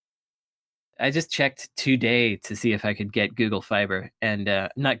I just checked today to see if I could get Google Fiber, and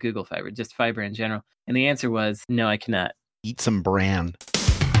not Google Fiber, just fiber in general. And the answer was, no, I cannot. Eat some bran.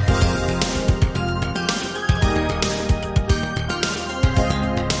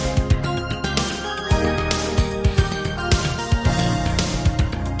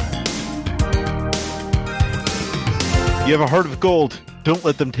 You have a heart of gold. Don't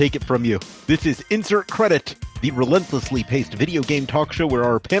let them take it from you. This is Insert Credit, the relentlessly paced video game talk show where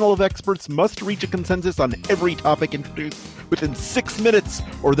our panel of experts must reach a consensus on every topic introduced within 6 minutes,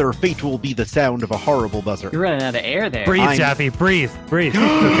 or their fate will be the sound of a horrible buzzer. You're running out of air there. Breathe, Jaffe. Breathe.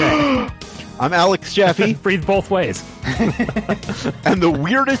 Okay. I'm Alex Jaffe. Breathe both ways. And the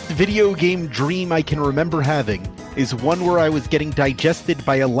weirdest video game dream I can remember having is one where I was getting digested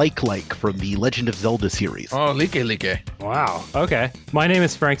by a like from the Legend of Zelda series. Oh, like. Wow. Okay. My name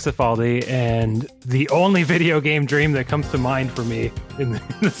is Frank Cifaldi, and the only video game dream that comes to mind for me in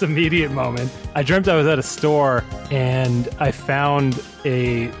this immediate moment, I dreamt I was at a store and I found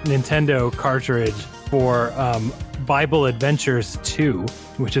a Nintendo cartridge for Bible Adventures 2,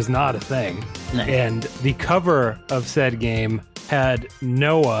 which is not a thing. Nice. And the cover of said game had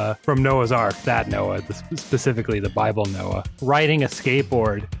Noah from Noah's Ark, that Noah, specifically the Bible Noah, riding a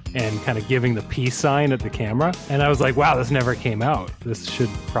skateboard and kind of giving the peace sign at the camera. And I was like, wow, this never came out. This should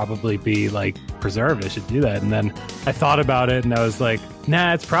probably be like preserved. I should do that. And then I thought about it and I was like,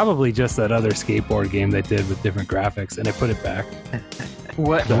 nah, it's probably just that other skateboard game they did with different graphics. And I put it back.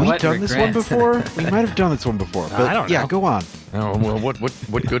 Have we done this one before? We might have done this one before. But I don't know. Yeah, go on. Oh, well,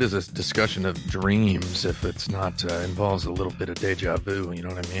 what good is this discussion of dreams if it's not involves a little bit of deja vu? You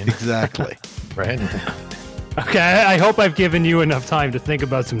know what I mean? Exactly. Right? Okay, I hope I've given you enough time to think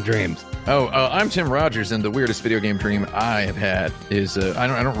about some dreams. I'm Tim Rogers, and the weirdest video game dream I have had is I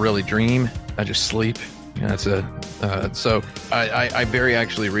don't really dream. I just sleep. That's so I very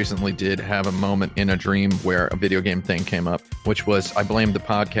actually recently did have a moment in a dream where a video game thing came up, which was I blamed the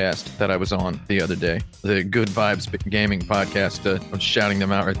podcast that I was on the other day, the Good Vibes Gaming podcast. I'm shouting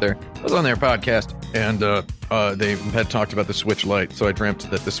them out right there. I was on their podcast, and they had talked about the Switch Lite, so I dreamt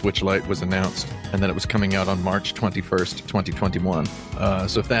that the Switch Lite was announced and that it was coming out on March 21st, 2021.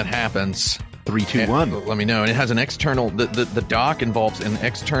 So if that happens... 3, 2, 1. Let me know. And it has an external, the dock involves an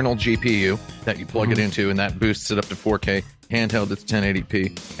external GPU that you plug it into, and that boosts it up to 4K. Handheld, it's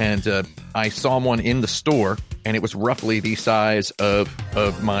 1080p. And I saw one in the store, and it was roughly the size of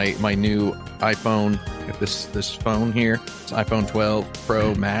my new iPhone. This phone here, it's iPhone 12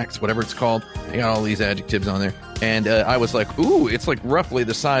 Pro Max, whatever it's called. I got all these adjectives on there. And I was like, ooh, it's like roughly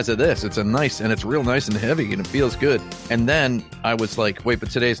the size of this. It's it's real nice and heavy, and it feels good. And then I was like, wait,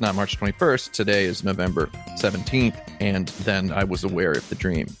 but today's not March 21st. Today is November 17th. And then I was aware of the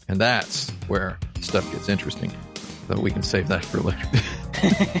dream. And that's where stuff gets interesting. So we can save that for later.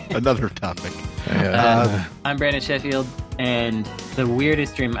 Another topic. I'm Brandon Sheffield, and the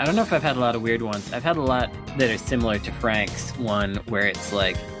weirdest dream, I don't know if I've had a lot of weird ones. I've had a lot that are similar to Frank's one, where it's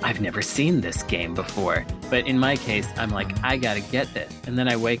like, I've never seen this game before. But in my case, I'm like, I gotta get this. And then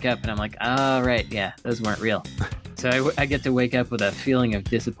I wake up and I'm like, oh, right, yeah, those weren't real. So I get to wake up with a feeling of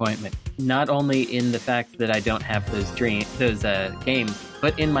disappointment, not only in the fact that I don't have those games,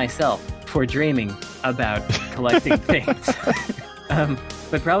 but in myself for dreaming about collecting things.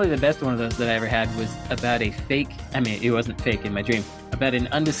 But probably the best one of those that I ever had was about a fake, I mean, it wasn't fake in my dream, about an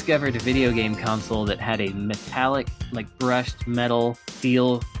undiscovered video game console that had a metallic, like brushed metal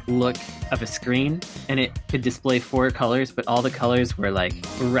steel look of a screen, and it could display 4 colors, but all the colors were like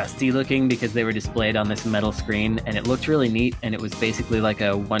rusty looking because they were displayed on this metal screen, and it looked really neat, and it was basically like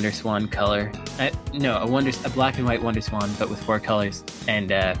a Wonder Swan color. A black and white Wonder Swan, but with 4 colors, and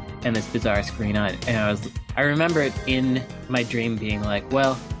this bizarre screen on it. And I remember it in my dream being like,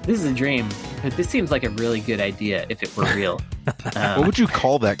 well, this is a dream, but this seems like a really good idea if it were real. What would you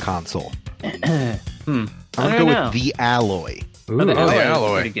call that console? I'm going to go with the Alloy. Ooh, the Alloy.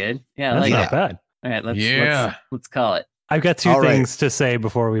 Alloy. Pretty good. Yeah, that's like not it. bad. All right, let's call it. I've got 2 things to say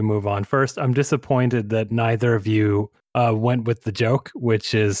before we move on. First, I'm disappointed that neither of you went with the joke,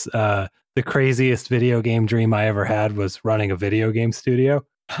 which is the craziest video game dream I ever had was running a video game studio.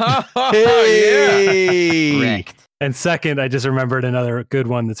 Hey! Correct. And second, I just remembered another good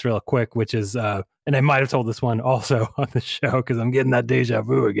one that's real quick, which is, and I might have told this one also on the show because I'm getting that deja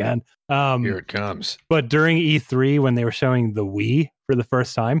vu again. Here it comes. But during E3, when they were showing the Wii for the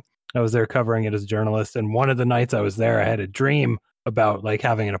first time, I was there covering it as a journalist. And one of the nights I was there, I had a dream about like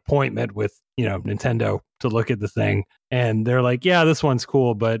having an appointment with, Nintendo to look at the thing. And they're like, yeah, this one's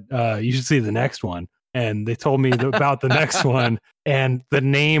cool, but you should see the next one. And they told me about the next one, and the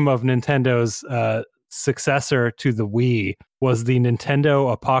name of Nintendo's successor to the Wii was the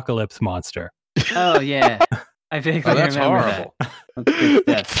Nintendo Apocalypse Monster. Oh yeah, I vaguely that's remember horrible. that. That's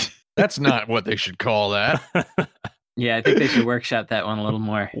good stuff. That's not what they should call that. Yeah, I think they should workshop that one a little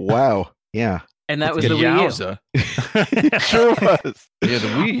more. Wow. Yeah. And that was That's the Wii U. Yowza. It sure was. Yeah, the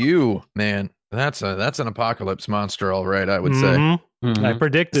Wii U, man, that's an apocalypse monster, all right, I would say. Mhm. Mhm. I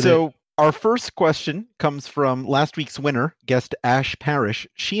predicted it. So our first question comes from last week's winner, guest Ash Parrish.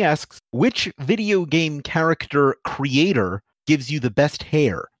 She asks, which video game character creator gives you the best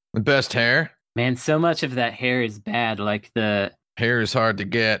hair? The best hair? Man, so much of that hair is bad. Like the Hair is hard to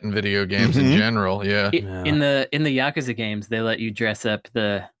get in video games in Mhm. general, yeah. Yeah. in the Yakuza games, they let you dress up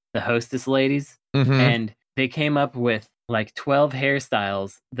the hostess ladies, Mhm. and they came up with like 12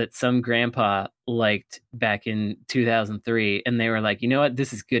 hairstyles that some grandpa liked back in 2003, and they were like, you know what,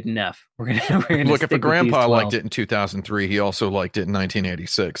 this is good enough. We're gonna Look, stick if a with grandpa these 12. liked it in 2003, he also liked it in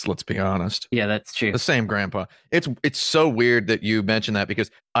 1986, let's be honest. Yeah, that's true. The same grandpa. It's so weird that you mentioned that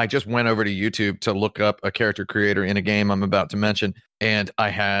because I just went over to YouTube to look up a character creator in a game I'm about to mention, and I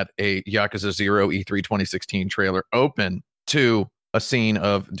had a Yakuza 0 E3 2016 trailer open to a scene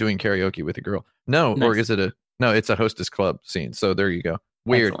of doing karaoke with a girl. No, or Nice. is it no, it's a hostess club scene. So there you go.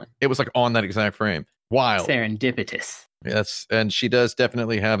 Weird. Excellent. It was like on that exact frame. Wild. Serendipitous. Yes, and she does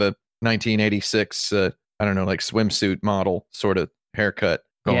definitely have a 1986 I don't know, like swimsuit model sort of haircut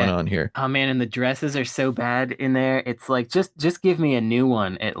going Yeah. on here. Oh man, and the dresses are so bad in there. It's like just give me a new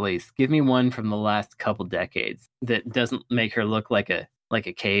one at least. Give me one from the last couple decades that doesn't make her look like a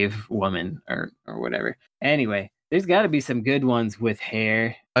cave woman or whatever. Anyway, there's got to be some good ones with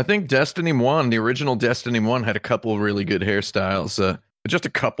hair. I think Destiny 1, the original Destiny 1 had a couple really good hairstyles. Just a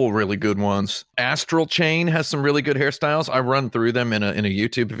couple really good ones. Astral Chain has some really good hairstyles. I run through them in a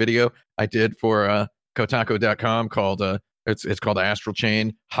YouTube video I did for Kotaku.com called it's called Astral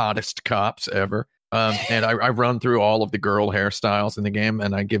Chain, hottest cops ever. And I run through all of the girl hairstyles in the game,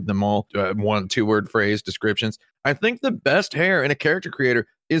 and I give them all 1-2 word phrase descriptions. I think the best hair in a character creator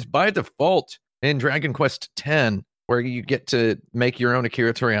is by default in Dragon Quest X, where you get to make your own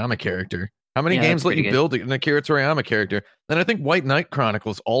Akira Toriyama character. How many Yeah, games that's let you pretty good. build an Akira Toriyama character? Then I think White Knight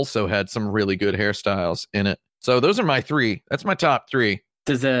Chronicles also had some really good hairstyles in it. So those are my three. That's my top three.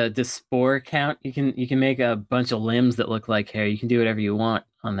 Does spore count? You can make a bunch of limbs that look like hair. You can do whatever you want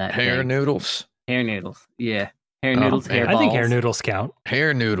on that Hair thing. noodles. Hair noodles. Yeah. Hair Oh, noodles, man. hair I think balls. hair noodles count.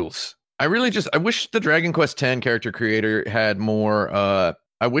 Hair noodles. I wish the Dragon Quest X character creator had more,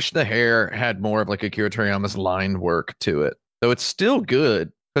 I wish the hair had more of like Akira Toriyama's line work to it. Though it's still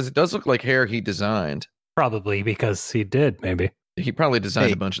good, because it does look like hair he designed. Probably because he did, maybe. He probably designed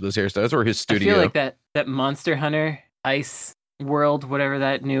Hey. a bunch of those hairstyles, or his I studio. feel like that Monster Hunter Ice World, whatever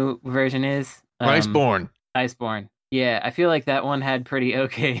that new version is. Iceborne. Iceborne. Yeah, I feel like that one had pretty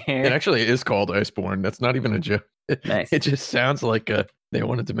okay hair. It actually is called Iceborne. That's not even a joke. Nice. It just sounds like they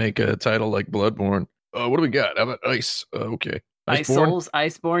wanted to make a title like Bloodborne. What do we got? How about Ice? Okay. Ice Iceborne? Souls,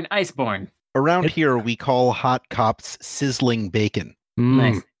 Iceborne, Iceborne. Around here, we call hot cops sizzling bacon.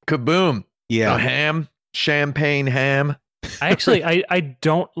 Nice. Kaboom. Yeah. A ham. Champagne ham. I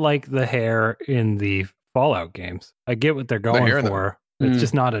don't like the hair in the Fallout games. I get what they're hair going in the- for. It's Mm.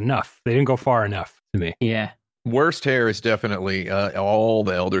 just not enough. They didn't go far enough to me. Yeah. Worst hair is definitely all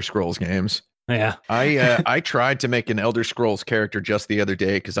the Elder Scrolls games. Yeah. I tried to make an Elder Scrolls character just the other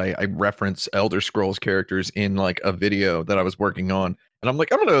day because I reference Elder Scrolls characters in like a video that I was working on. And I'm like,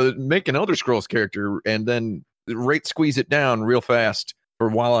 I'm going to make an Elder Scrolls character and then squeeze it down real fast for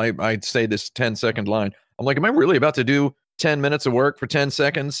while I'd say this 10-second line. I'm like, am I really about to do 10 minutes of work for 10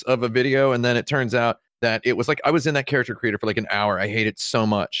 seconds of a video? And then it turns out that it was like I was in that character creator for like an hour. I hate it so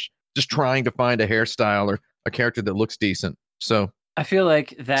much. Just trying to find a hairstyle or a character that looks decent. So I feel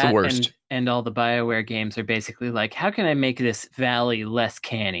like that worst. and all the BioWare games are basically like, how can I make this valley less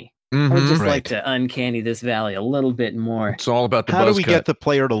canny? I mhm. would just Right. like to uncanny this valley a little bit more. It's all about the How do buzz we cut. get the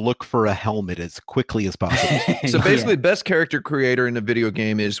player to look for a helmet as quickly as possible? So Yeah. basically, the best character creator in a video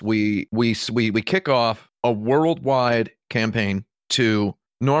game is we kick off a worldwide campaign to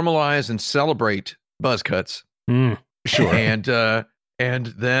normalize and celebrate buzz cuts, Mm. Sure. and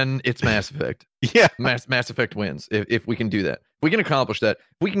then it's Mass Effect. Yeah. Mass Effect wins if we can do that. If we can accomplish that.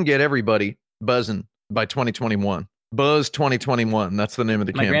 If we can get everybody buzzing by 2021. Buzz 2021. That's the name of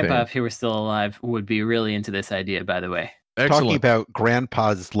the My campaign. grandpa, if he were still alive, would be really into this idea, by the way. Talking Excellent. about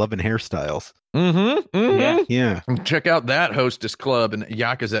grandpa's love and hairstyles. Yeah. Yeah. Check out that hostess club in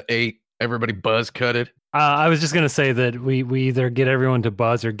Yakuza 8. Everybody buzz cutted. I was just going to say that we either get everyone to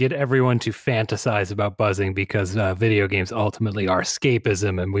buzz or get everyone to fantasize about buzzing because video games ultimately are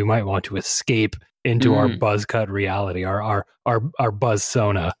escapism, and we might want to escape into our buzz cut reality, our buzz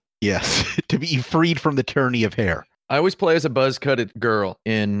sona. Yes, to be freed from the tyranny of hair. I always play as a buzz-cutted girl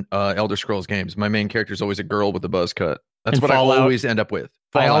in Elder Scrolls games. My main character is always a girl with a buzz cut. That's In what Fallout, I always end up with.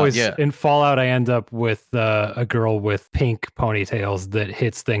 In Fallout, I end up with a girl with pink ponytails that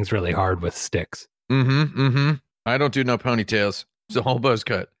hits things really hard with sticks. I don't do no ponytails. It's a whole buzz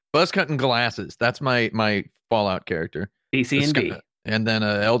cut. Buzz cut and glasses. That's my Fallout character. PC and D. And then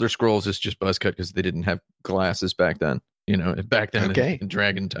Elder Scrolls is just buzz cut because they didn't have glasses back then. Back then in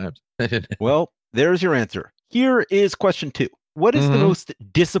Dragon times. Well, there's your answer. Here is question 2. What is the most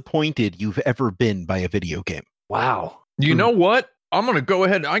disappointed you've ever been by a video game? Wow. You know what? I'm going to go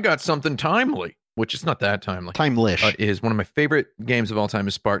ahead. I got something timely, which is not that timely. Timelish. Is one of my favorite games of all time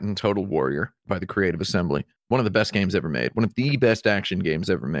is Spartan Total Warrior by the Creative Assembly. One of the best games ever made. One of the best action games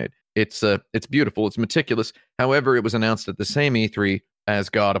ever made. It's beautiful. It's meticulous. However, it was announced at the same E3 as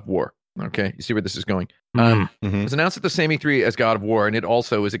God of War. Okay, you see where this is going. It was announced at the same E3 as God of War, and it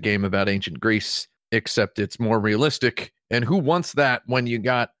also is a game about ancient Greece, except it's more realistic. And who wants that when you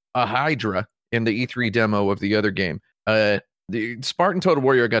got a Hydra in the E3 demo of the other game? The Spartan Total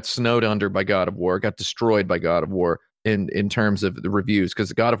Warrior got snowed under by God of War, got destroyed by God of War in terms of the reviews, because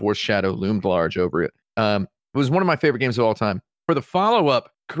the God of War's shadow loomed large over it. It was one of my favorite games of all time. For the follow-up,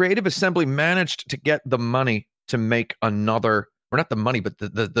 Creative Assembly managed to get the money to make another, or not the money, but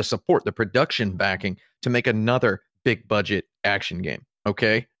the support, the production backing to make another big budget action game.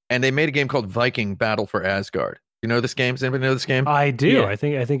 Okay, and they made a game called Viking Battle for Asgard. You know this game? Does anybody know this game? I do. Yeah. I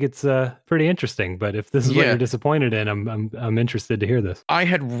think it's pretty interesting. But if this is what you're disappointed in, I'm interested to hear this. I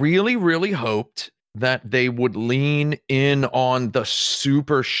had really, really hoped that they would lean in on the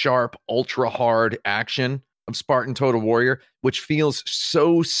super sharp, ultra hard action of Spartan Total Warrior, which feels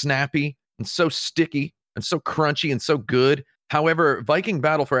so snappy and so sticky and so crunchy and so good. However, Viking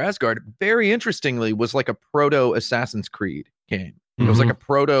Battle for Asgard, very interestingly, was like a proto Assassin's Creed game. It was like a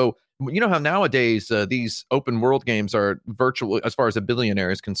proto. You know how nowadays these open world games are virtual, as far as a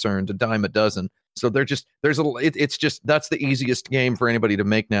billionaire is concerned, a dime a dozen. So it's just that's the easiest game for anybody to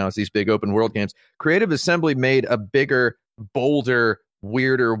make now, is these big open world games. Creative Assembly made a bigger, bolder,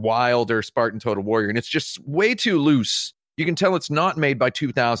 weirder, wilder Spartan Total Warrior, and it's just way too loose. You can tell it's not made by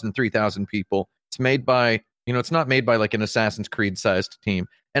 2,000, 3,000 people. It's made by, it's not made by like an Assassin's Creed sized team.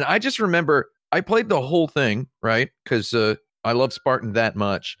 And I just remember I played the whole thing, right? Because I love Spartan that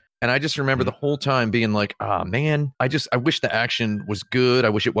much. And I just remember the whole time being like, man, I wish the action was good. I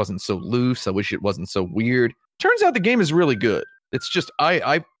wish it wasn't so loose. I wish it wasn't so weird. Turns out the game is really good. It's just,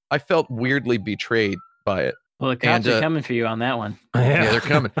 I felt weirdly betrayed by it. Well, the cops are coming for you on that one. Yeah, they're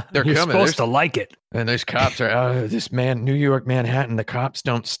coming. They're You're coming. supposed to like it. And those cops are, New York, Manhattan, the cops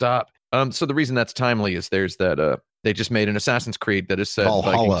don't stop. So the reason that's timely is there's that, they just made an Assassin's Creed that is set in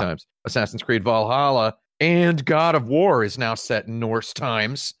Viking times. Assassin's Creed Valhalla, and God of War is now set in Norse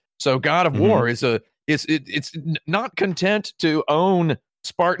times. So God of War is it's not content to own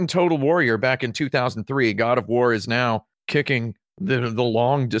Spartan Total Warrior back in 2003. God of War is now kicking the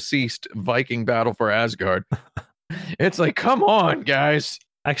long deceased Viking Battle for Asgard. It's like, come on, guys.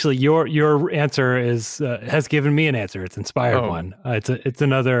 Actually, your answer has given me an answer. It's inspired one. It's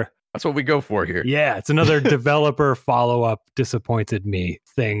another. That's what we go for here. Yeah, it's another developer follow-up disappointed me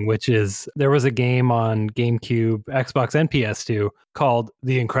thing, which is there was a game on GameCube, Xbox, and PS2 called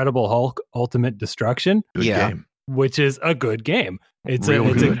The Incredible Hulk Ultimate Destruction. Good game. Which is a good game. It's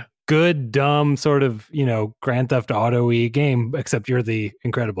good. a good, dumb sort of, Grand Theft Auto-y game, except you're the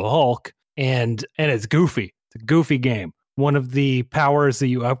Incredible Hulk, and it's goofy. It's a goofy game. One of the powers that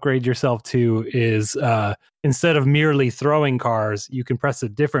you upgrade yourself to is instead of merely throwing cars, you can press a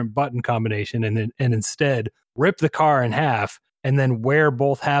different button combination and instead rip the car in half and then wear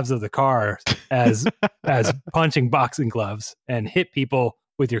both halves of the car as punching boxing gloves and hit people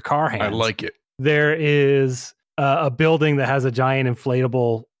with your car hands. I like it. There is a building that has a giant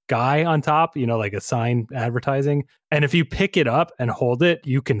inflatable guy on top, like a sign advertising. And if you pick it up and hold it,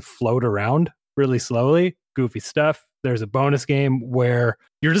 you can float around really slowly. Goofy stuff. There's a bonus game where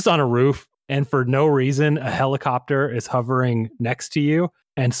you're just on a roof and for no reason, a helicopter is hovering next to you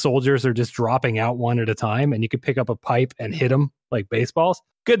and soldiers are just dropping out one at a time and you can pick up a pipe and hit them like baseballs.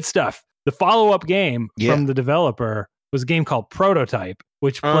 Good stuff. The follow-up game from the developer was a game called Prototype,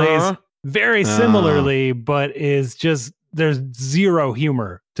 which plays very similarly, but is just, there's zero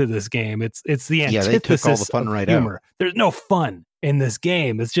humor to this game. It's the antithesis they took all the fun of right humor. out. There's no fun in this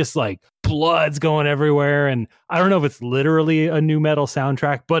game. It's just like blood's going everywhere. And I don't know if it's literally a new metal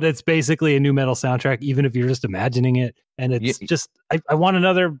soundtrack, but it's basically a new metal soundtrack, even if you're just imagining it. And it's just, I want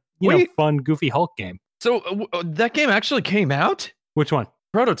another, fun, goofy Hulk game. So that game actually came out? Which one?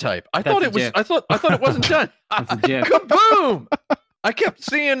 Prototype. I thought it was. I thought it wasn't done. That's a joke. Kaboom! I kept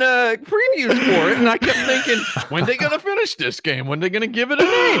seeing previews for it, and I kept thinking, when they gonna finish this game? When they gonna give it a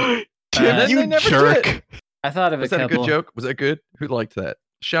name? Tim, And then you they never jerk. did. I thought of Was a that couple. a good joke? Was that good? Who liked that?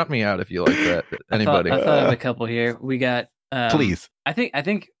 Shout me out if you like that. Anybody? I thought of a couple here. We got. Please. I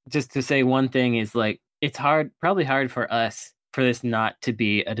think just to say one thing is like it's probably hard for us for this not to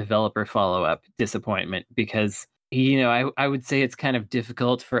be a developer follow-up disappointment because I would say it's kind of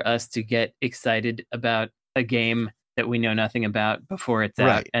difficult for us to get excited about a game that we know nothing about before it's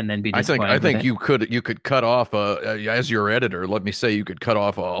out and then be disappointed. I think you could cut off as your editor. Let me say you could cut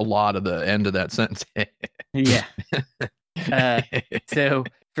off a lot of the end of that sentence. Yeah. So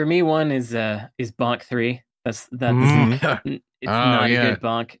for me, one is Bonk 3. That's it's not a good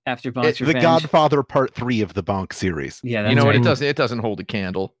Bonk after Bonk's The Revenge. Godfather Part 3 of the Bonk series. Yeah, you know what? It doesn't hold a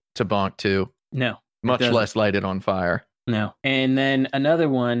candle to Bonk 2. No, much less light it on fire. No, and then another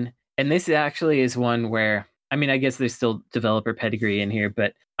one, and this actually is one where I mean, I guess there's still developer pedigree in here,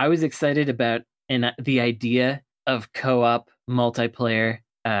 but I was excited about the idea of co-op multiplayer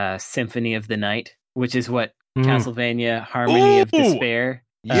Symphony of the Night, which is what Castlevania Harmony of Despair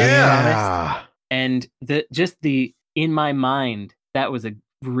promised. And in my mind, that was a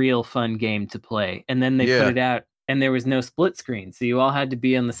real fun game to play. And then they put it out, and there was no split screen, so you all had to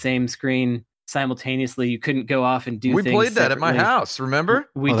be on the same screen simultaneously. You couldn't go off and do things. We played that separately. at my house, remember?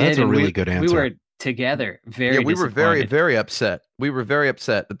 We did. That's a really good answer. We were together. We were very, very upset. We were very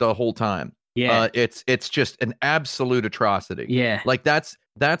upset the whole time. Yeah. It's just an absolute atrocity. Yeah. Like that's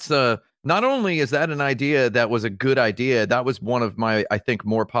not only is that an idea that was a good idea, that was one of my, I think,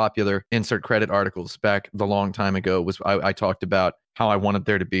 more popular insert credit articles back the long time ago. Was I talked about how I wanted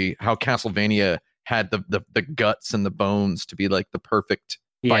there to be, how Castlevania had the guts and the bones to be like the perfect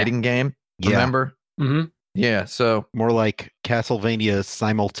fighting game. Remember? Mm-hmm. Yeah. So more like Castlevania's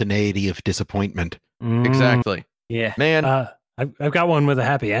simultaneity of disappointment. Exactly. Yeah. Man. I've got one with a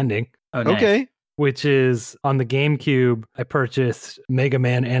happy ending. Oh, nice. Okay. Which is on the GameCube. I purchased Mega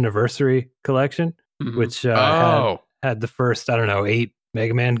Man Anniversary Collection, which had the first, 8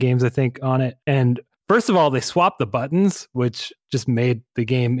 Mega Man games, I think, on it. And first of all, they swapped the buttons, which just made the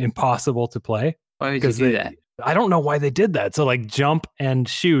game impossible to play. Why would you do that? I don't know why they did that. So like jump and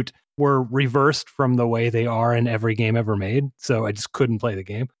shoot were reversed from the way they are in every game ever made. So I just couldn't play the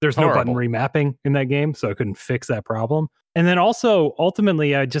game. There's no button remapping in that game, so I couldn't fix that problem. And then also,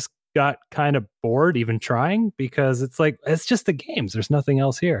 ultimately, I just got kind of bored even trying because it's like, it's just the games. There's nothing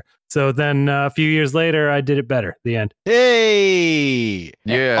else here. So then a few years later, I did it better. The end. Hey!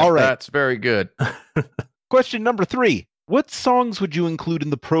 Yeah, all right. That's very good. Question number 3. What songs would you include in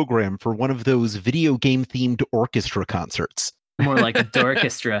the program for one of those video game themed orchestra concerts? More like a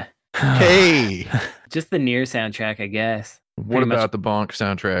dorchestra. Hey! Just the Nier soundtrack, I guess. What about the Bonk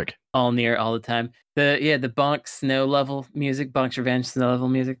soundtrack? All Nier all the time. The Bonk snow level music, Bonk's Revenge snow level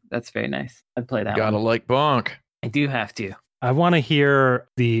music. That's very nice. I'd play that. Gotta like Bonk. I do have to. I want to hear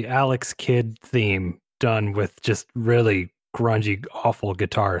the Alex Kidd theme done with just really grungy, awful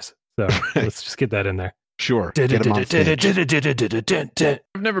guitars. So let's just get that in there. Sure. Get 'em on stage.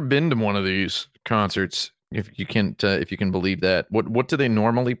 I've never been to one of these concerts. If you can believe that. What do they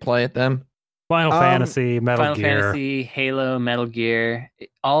normally play at them? Final Fantasy, Metal Gear. Final Fantasy, Halo, Metal Gear,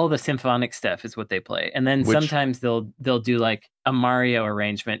 all the symphonic stuff is what they play. And then sometimes they'll do like a Mario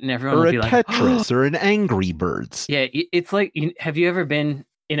arrangement, and everyone will be like, Tetris or an Angry Birds. Yeah, it's like, have you ever been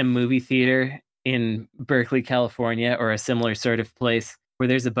in a movie theater in Berkeley, California, or a similar sort of place where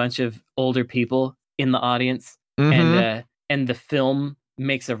there's a bunch of older people in the audience, and the film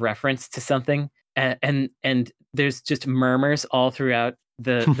makes a reference to something, and there's just murmurs all throughout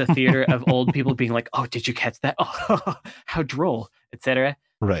the theater of old people being like, "Oh, did you catch that? Oh, how droll," etc.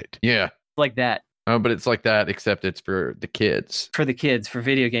 Right. Yeah. Like that. Oh, but it's like that, except it's for the kids. For the kids, for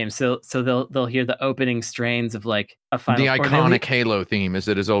video games. So they'll hear the opening strains of like a final. The iconic Halo theme, as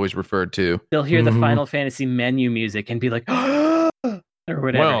it is always referred to. They'll hear the Final Fantasy menu music and be like, or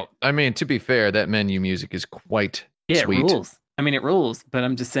whatever. Well, I mean, to be fair, that menu music is quite sweet. It rules. I mean, it rules. But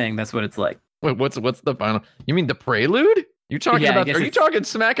I'm just saying that's what it's like. Wait, what's the final? You mean the prelude? You talking about? Are you talking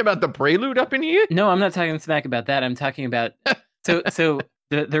smack about the prelude up in here? No, I'm not talking smack about that. I'm talking about. So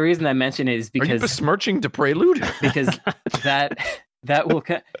the reason I mention it is because. Are you besmirching the prelude? Because that will.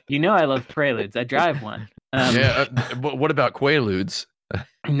 I love preludes. I drive one. What about quaaludes?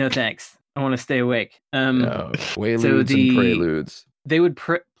 No thanks. I want to stay awake. Quaaludes and preludes. They would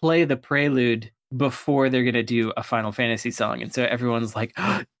play the prelude before they're gonna do a Final Fantasy song, and so everyone's like,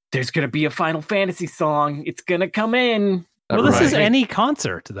 "There's gonna be a Final Fantasy song. It's gonna come in." Well, this is Right. any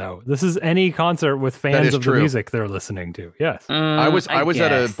concert, though. This is any concert with fans is of true. the music they're listening to. Yes. I was at a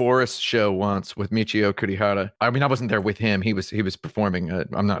guess. Boris show once with Michio Kurihara. I mean, I wasn't there with him. He was performing.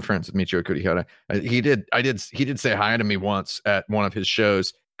 I'm not friends with Michio Kurihara. He did say hi to me once at one of his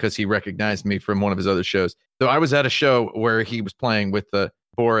shows because he recognized me from one of his other shows. So I was at a show where he was playing with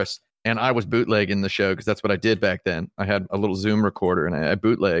Boris, and I was bootlegging the show because that's what I did back then. I had a little Zoom recorder, and I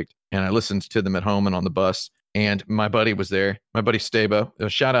bootlegged, and I listened to them at home and on the bus. And my buddy was there, my buddy Stabo.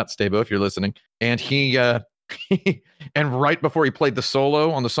 Shout out Stabo if you're listening. And he and right before he played the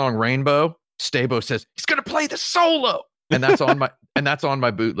solo on the song Rainbow, Stabo says he's gonna play the solo, and that's on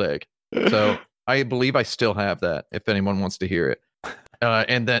my bootleg. So I believe I still have that if anyone wants to hear it.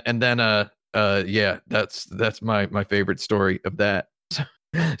 And then yeah, that's my favorite story of that.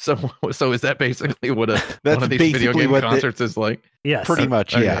 So is that basically what one of these video game concerts is like? Yes. Pretty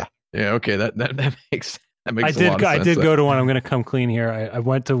much, Okay. yeah. Yeah, okay, that makes a lot of sense. I did go to one. I'm going to come clean here. I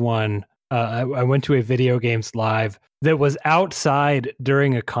went to one. I went to a video games live that was outside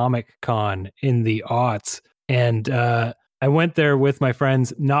during a Comic Con in the aughts, and I went there with my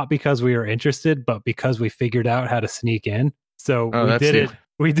friends not because we were interested, but because we figured out how to sneak in. So we did it.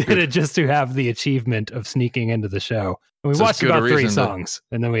 We did it just to have the achievement of sneaking into the show. And we watched about 3 songs,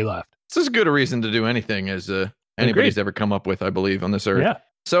 and then we left. It's as good a reason to do anything as anybody's ever come up with, I believe, on this earth. Yeah.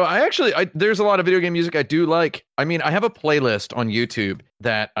 So there's a lot of video game music I do like. I mean, I have a playlist on YouTube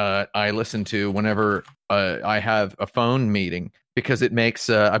that I listen to whenever I have a phone meeting because it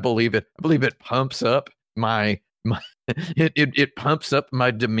makes I believe it pumps up my it pumps up my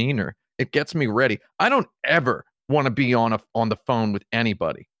demeanor. It gets me ready. I don't ever want to be on the phone with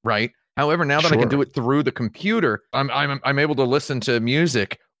anybody, right? However, now that I can do it through the computer, I'm able to listen to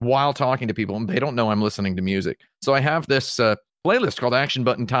music while talking to people, and they don't know I'm listening to music. So I have this playlist called Action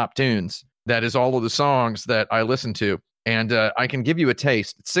Button Top Tunes that is all of the songs that I listen to, and I can give you a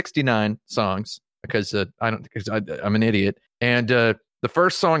taste. It's 69 songs because I'm an idiot, and the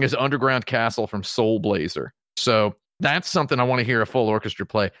first song is Underground Castle from Soul Blazer. So that's something I want to hear a full orchestra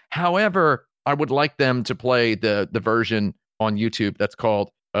play. However, I would like them to play the version on YouTube that's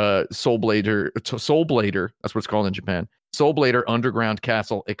called Soul Blader. That's what it's called in Japan. Soul Blader Underground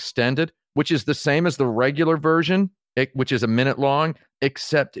Castle Extended, which is the same as the regular version, which is a minute long,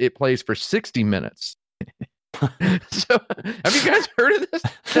 except it plays for 60 minutes. So, have you guys heard of this?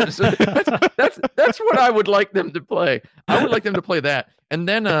 So that's what I would like them to play. I would like them to play that, and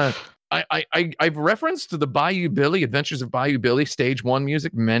then I've referenced the Bayou Billy Adventures of Bayou Billy Stage 1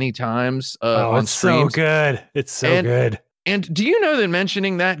 music many times on it's streams. so good. It's so good. And do you know that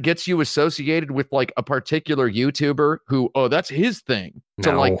mentioning that gets you associated with like a particular YouTuber who, that's his thing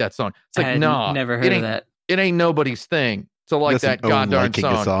to like that song? It's like, nah, never heard of that. It ain't nobody's thing to like that goddamn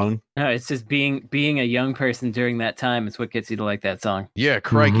song. No, it's just being a young person during that time is what gets you to like that song. Yeah,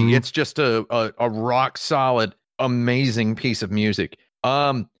 crikey. It's just a rock solid, amazing piece of music.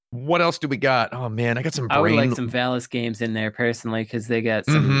 What else do we got? Oh man, I got some. I would like some Valis games in there personally because they got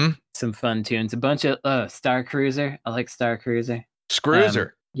some fun tunes. A bunch of Star Cruiser. I like Star Cruiser.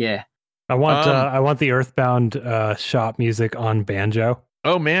 Scruiser. Yeah. I want the Earthbound shop music on banjo.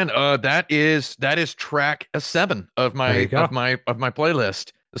 Oh man, that is track 7 of my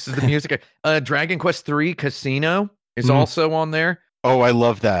playlist. This is the music. Dragon Quest III Casino is also on there. Oh, I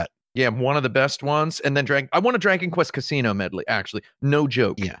love that. Yeah, one of the best ones. And then I want a Dragon Quest Casino medley, actually. No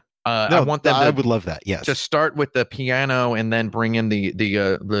joke. Yeah. I want them I would love that. Yes. To start with the piano and then bring in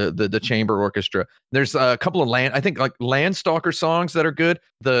the chamber orchestra. There's a couple of Landstalker songs that are good.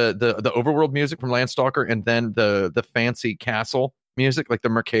 The overworld music from Landstalker, and then the fancy castle music, like the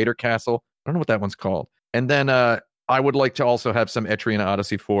Mercator Castle. I don't know what that one's called. And then I would like to also have some Etrian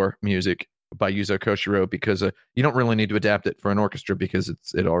Odyssey 4 music by Yuzo Koshiro, because you don't really need to adapt it for an orchestra because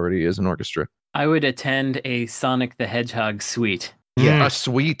it already is an orchestra. I would attend a Sonic the Hedgehog suite. Yeah. A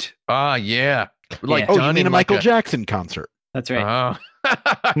suite. Yeah. Like you mean a Michael Jackson concert? That's right.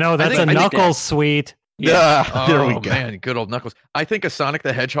 No, that's a Knuckles suite. Yeah. There we go. Man, good old Knuckles. I think a Sonic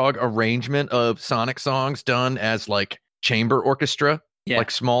the Hedgehog arrangement of Sonic songs done as like chamber orchestra, like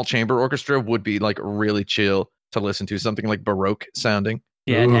small chamber orchestra, would be like really chill to listen to. Something like Baroque sounding.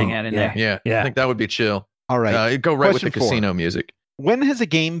 Yeah, I'd hang out in there. Yeah. I think that would be chill. All right. It'd go right Question with the casino music. When has a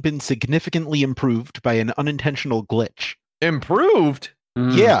game been significantly improved by an unintentional glitch? Improved?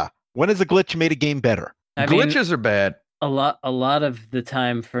 Yeah. When has a glitch made a game better? Glitches are bad. A lot of the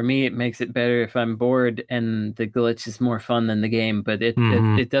time for me, it makes it better if I'm bored and the glitch is more fun than the game, but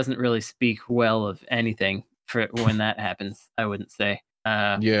it doesn't really speak well of anything for when that happens, I wouldn't say.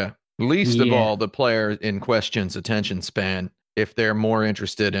 Least of all the player in question's attention span. If they're more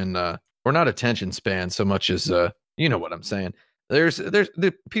interested in or not attention span so much as You know what I'm saying. There's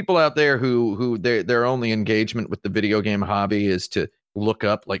the people out there who their only engagement with the video game hobby is to look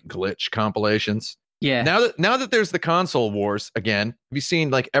up like glitch compilations. Yeah. Now that there's the console wars again, have you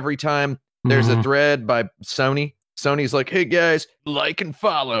seen like every time there's a thread by Sony's like, hey guys, like and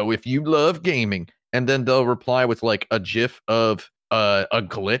follow if you love gaming, and then they'll reply with like a GIF of a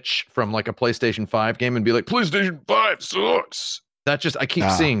glitch from like a PlayStation 5 game and be like, PlayStation 5 sucks. I keep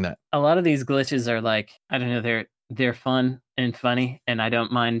seeing that. A lot of these glitches are like, I don't know, they're fun and funny, and I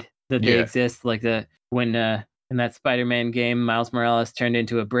don't mind that they exist. Like when in that Spider-Man game, Miles Morales turned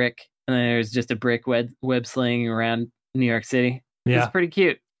into a brick, and then there's just a brick web slinging around New York City. Yeah. It's pretty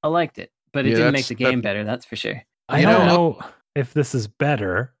cute. I liked it, but it didn't make the game better. That's for sure. I don't know if this is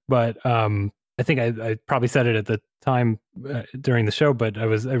better, but I think I probably said it at the time during the show, but I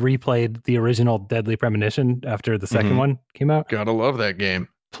replayed the original Deadly Premonition after the second one came out. Gotta love that game.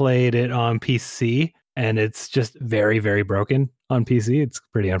 Played it on PC, and it's just very, very broken on PC. It's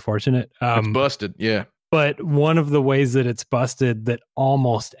pretty unfortunate. It's busted, yeah. But one of the ways that it's busted that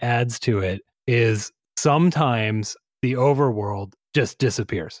almost adds to it is sometimes the overworld just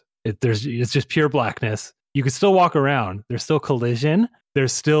disappears. It's just pure blackness. You can still walk around. There's still collision.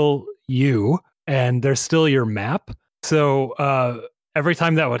 There's still you, and there's still your map. So every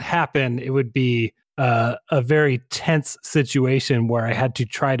time that would happen, it would be a very tense situation where I had to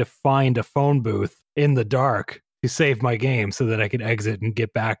try to find a phone booth in the dark to save my game so that I could exit and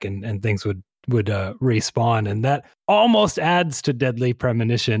get back, and things would respawn. And that almost adds to Deadly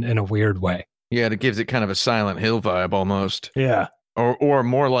Premonition in a weird way. Yeah, it gives it kind of a Silent Hill vibe almost. Yeah. Or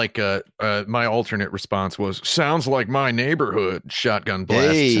more like my alternate response was, sounds like my neighborhood shotgun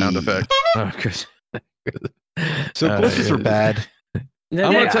blast sound effect. So glitches are bad.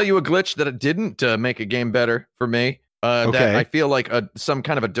 I'm going to tell you a glitch that it didn't make a game better for me. That I feel like some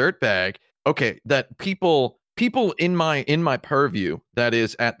kind of a dirtbag. Okay, that people in my purview, that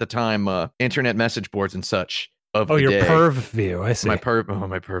is at the time internet message boards and such of the your day. perv view. I see. My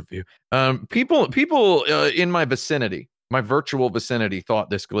perv view. People in my vicinity. My virtual vicinity thought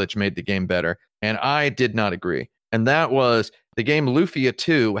this glitch made the game better, and I did not agree. And that was the game Lufia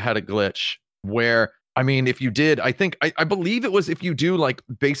 2 had a glitch where, I mean, if you did, I believe it was if you do like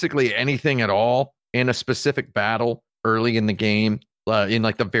basically anything at all in a specific battle early in the game, in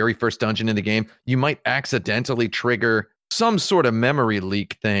like the very first dungeon in the game, you might accidentally trigger some sort of memory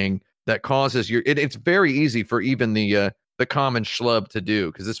leak thing that causes it's very easy for even the common schlub to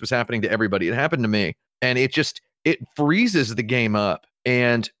do, because this was happening to everybody. It happened to me, and it freezes the game up.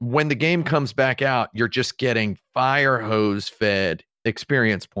 And when the game comes back out, you're just getting fire hose fed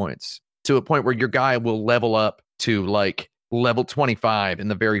experience points to a point where your guy will level up to like level 25 in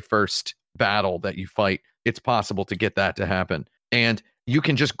the very first battle that you fight. It's possible to get that to happen. And you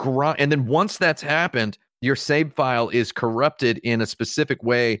can just grind. And then once that's happened, your save file is corrupted in a specific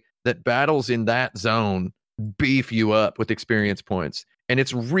way that battles in that zone beef you up with experience points. And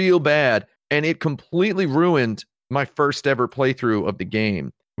it's real bad. And it completely ruined my first ever playthrough of the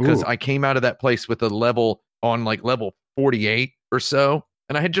game, because I came out of that place with a level on like level 48 or so,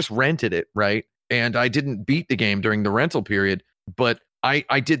 and I had just rented it, right? And I didn't beat the game during the rental period, but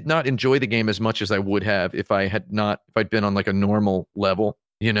I did not enjoy the game as much as I would have if I'd been on like a normal level,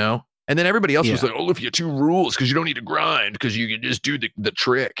 you know? And then everybody else was like, oh, if you 2 rules, because you don't need to grind, because you can just do the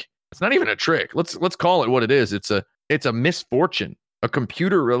trick. It's not even a trick. Let's call it what it is. It's a misfortune, a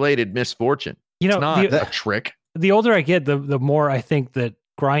computer related misfortune. It's not a trick. The older I get, the more I think that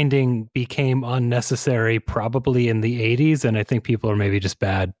grinding became unnecessary, probably in the 80s, and I think people are maybe just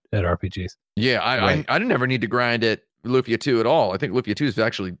bad at RPGs. Yeah, I didn't ever need to grind at Lufia 2 at all. I think Lufia 2 is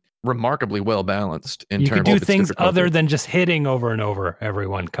actually remarkably well balanced in terms of its You could do things difficulty. other than just hitting over and over,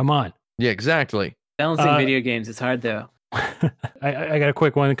 everyone. Come on. Yeah, exactly. Balancing video games is hard, though. I got a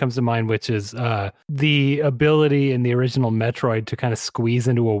quick one that comes to mind, which is the ability in the original Metroid to kind of squeeze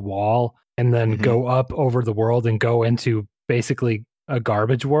into a wall and then go up over the world and go into basically a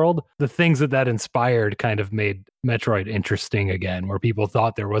garbage world. The things that inspired kind of made Metroid interesting again, where people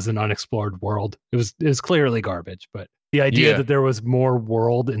thought there was an unexplored world. It was clearly garbage, but the idea that there was more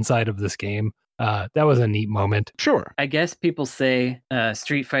world inside of this game, that was a neat moment. Sure. I guess people say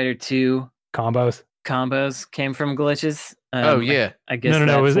Street Fighter 2 Combos came from glitches. I guess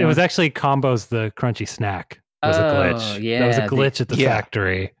no. It was actually Combos, the crunchy snack. Was a glitch. Yeah, that was a glitch at the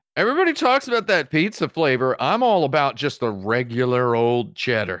factory. Everybody talks about that pizza flavor. I'm all about just the regular old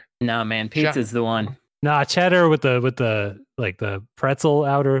cheddar. Nah, man, pizza's the one. Nah, cheddar with the like the pretzel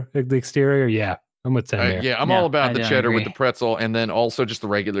outer the exterior. Yeah, I'm with 10 there. Yeah, I'm No, all I about the don't cheddar with agree. the pretzel, and then also just the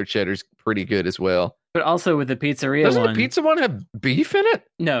regular cheddar's pretty good as well. But also with the pizzeria Doesn't one, the pizza one have beef in it?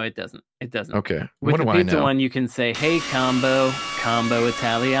 no, it doesn't. It doesn't. Okay, With what the do I pizza know? one, you can say, "Hey, combo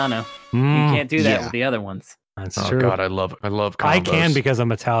Italiano." You Mm, can't do that yeah. with the other ones. that's Oh true. God, I love combos. I can because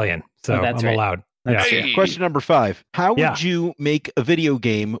I'm Italian, so Oh, that's I'm right. allowed. That's Yeah. true. Question number 5. How Yeah. would you make a video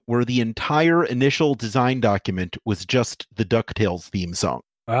game where the entire initial design document was just the DuckTales theme song?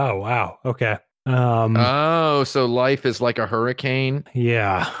 Oh wow. Okay. Oh, so life is like a hurricane.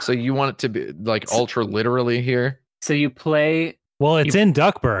 Yeah. So you want it to be like ultra literally here? So you play. Well, it's in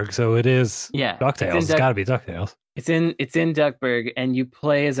Duckburg, so it is Yeah, DuckTales. It's got to be DuckTales. It's in Duckburg, and you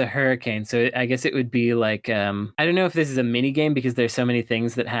play as a hurricane. So I guess it would be like I don't know if this is a mini game because there's so many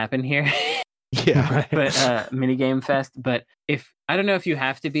things that happen here. Yeah. Right. But mini game fest. But if I don't know if you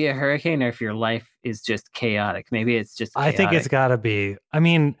have to be a hurricane or if your life is just chaotic. Maybe it's just. I think it's chaotic. got to be. I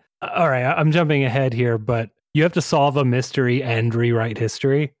mean, all right, I'm jumping ahead here, but you have to solve a mystery and rewrite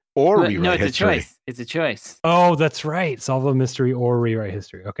history. Or But, rewrite no, it's history. a choice. It's a choice. Oh, that's right. Solve a mystery or rewrite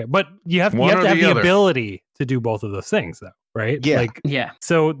history. Okay, but you have One to or have the the other. ability to do both of those things, though, right? Yeah. Like, Yeah.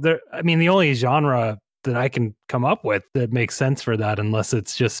 so there. I mean, the only genre that I can come up with that makes sense for that, unless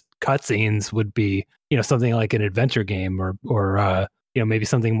it's just cutscenes, would be something like an adventure game or maybe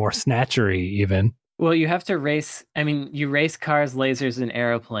something more snatchery even. Well, you have to race. I mean, you race cars, lasers, and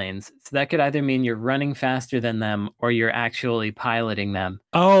aeroplanes. So that could either mean you're running faster than them or you're actually piloting them.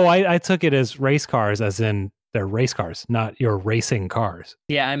 Oh, I took it as race cars, as in they're race cars, not your racing cars.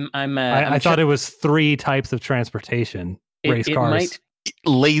 Yeah, I thought it was 3 types of transportation. Race cars.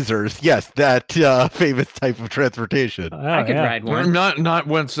 Lasers. Yes, that famous type of transportation. Oh, I could yeah. ride one. Not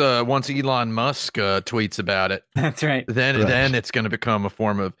once Elon Musk tweets about it. That's right. Then it's going to become a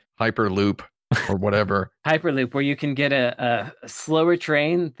form of hyperloop or whatever. Hyperloop, where you can get a slower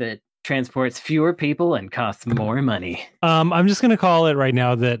train that transports fewer people and costs more money. I'm just going to call it right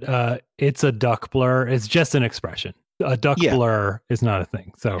now that it's a duck blur. It's just an expression. A duck blur is not a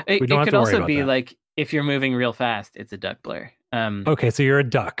thing. So we don't have could to worry also about be that. like if you're moving real fast, it's a duck blur. Okay, so you're a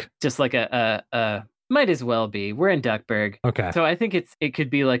duck. Just like a might as well be. We're in Duckburg. Okay. So I think it could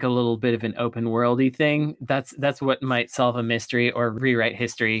be like a little bit of an open worldy thing. That's what might solve a mystery or rewrite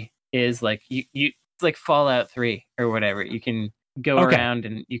history is like you it's like Fallout 3 or whatever. You can go around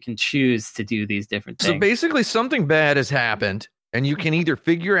and you can choose to do these different things. So basically something bad has happened and you can either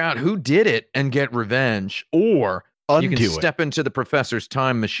figure out who did it and get revenge, or you can step into the professor's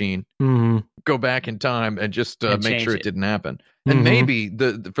time machine, go back in time and just make sure it didn't happen. And maybe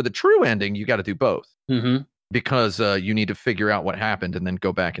for the true ending, you got to do both. Because you need to figure out what happened and then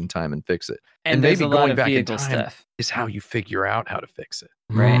go back in time and fix it. And maybe going back in time is how you figure out how to fix it.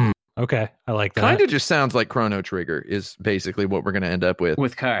 Right. Okay, I like that. Kind of just sounds like Chrono Trigger is basically what we're going to end up with.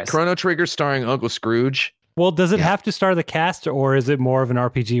 With cars. Chrono Trigger starring Uncle Scrooge. Well, does it have to star the cast, or is it more of an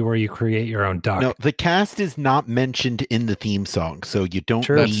RPG where you create your own duck? No, the cast is not mentioned in the theme song, so you don't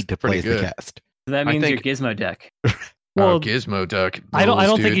need to play as the cast. So that means you're Gizmo Duck. Well, Gizmo Duck. I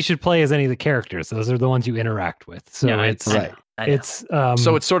don't think you should play as any of the characters. Those are the ones you interact with. So No, it's right. It's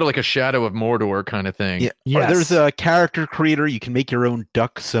so it's sort of like a Shadow of Mordor kind of thing. Yeah. Yes. There's a character creator. You can make your own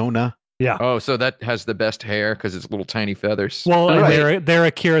duck Sona. Yeah. Oh, so that has the best hair because it's little tiny feathers. Well, and they're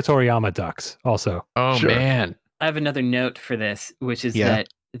Akira Toriyama ducks also. Oh man. I have another note for this, which is that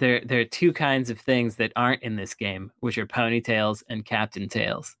there are 2 kinds of things that aren't in this game, which are ponytails and Captain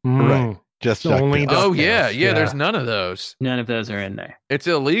Tails. Right. Just only. Oh yeah. There's none of those. None of those are in there. It's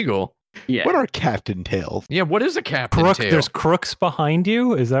illegal. Yeah. What are Captain Tails? Yeah. What is a Captain Tail? There's crooks behind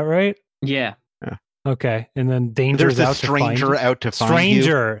you. Is that right? Yeah. Okay, and then danger's There's a out stranger to find you. out to find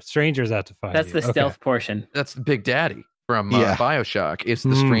you. Stranger's out to find That's you. the stealth portion. That's Big Daddy from BioShock. It's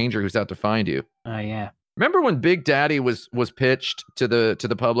the stranger who's out to find you. Oh yeah. Remember when Big Daddy was pitched to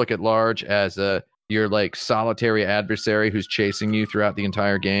the public at large as your like solitary adversary who's chasing you throughout the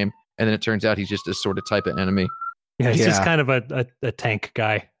entire game, and then it turns out he's just a sort of type of enemy. Yeah, he's just kind of a tank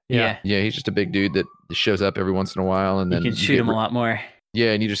guy. Yeah. He's just a big dude that shows up every once in a while, and then you can shoot him a lot more.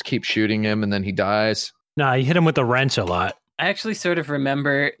 Yeah, and you just keep shooting him, and then he dies. Nah, you hit him with the wrench a lot. I actually sort of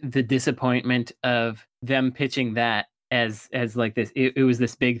remember the disappointment of them pitching that as like this. It was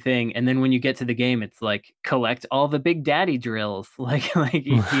this big thing, and then when you get to the game, it's like collect all the Big Daddy drills. Like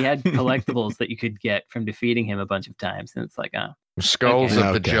he had collectibles that you could get from defeating him a bunch of times, and it's like skulls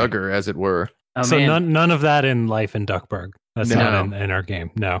of the Jugger, as it were. Oh, so man. none of that in Life in Duckburg. That's not in our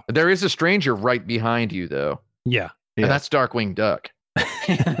game. No, there is a stranger right behind you, though. Yeah, and that's Darkwing Duck.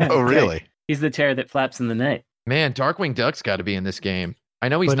 Oh, really? He's the terror that flaps in the night. Man, Darkwing Duck's got to be in this game. I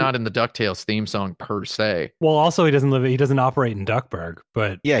know he's not in the DuckTales theme song per se. Well, also he doesn't operate in Duckburg,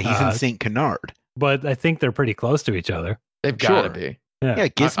 but yeah, he's in St. Canard. but I think they're pretty close to each other. They've got to Sure. be. Yeah,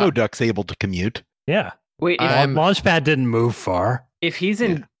 Gizmo Duck's able to commute. Yeah. Wait, Launchpad didn't move far. if he's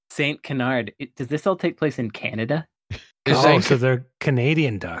in Yeah. Saint Canard, does this all take place in Canada? So they're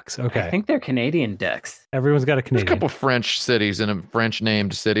Canadian ducks. Okay. I think they're Canadian ducks. Everyone's got a There's a Canadian. couple French cities and French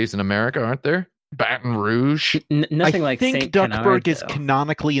named cities in America, aren't there? Baton Rouge. Nothing I like think Saint Duckburg Canard, is though.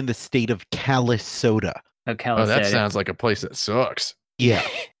 canonically in the state of Calisoda. Oh, Oh, that Calistoga. sounds like a place that sucks. Yeah.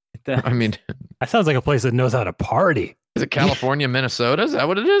 I mean, That sounds like a place that knows how to party. is it California, Minnesota? Is that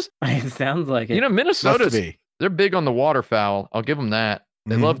what it is? It sounds like it. You know, Must Minnesota's be. they're big on the waterfowl. I'll give them that.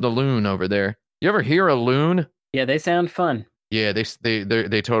 They Mhm. love the loon over there. You ever hear a loon? Yeah, they sound fun. Yeah,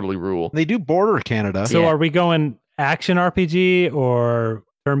 they totally rule. They do border Canada. So Yeah. are we going action RPG or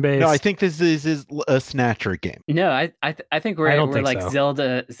turn-based? No, I think this is a Snatcher game. No, I think I we're don't think like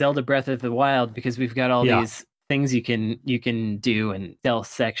so. Zelda Breath of the Wild, because we've got all Yeah. these things you can do and stealth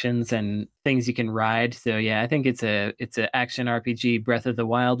sections and things you can ride. So yeah, I think it's a action RPG Breath of the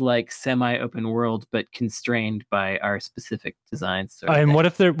Wild like semi-open world, but constrained by our specific designs. Sort of And thing.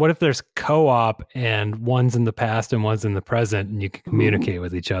 what if there's co-op and one's in the past and one's in the present, and you can communicate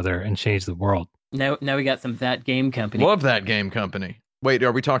with each other and change the world? Now we got some That Game Company. Love that game company. Wait,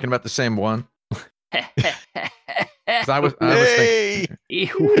 are we talking about the same one? 'Cause I was Hey! thinking.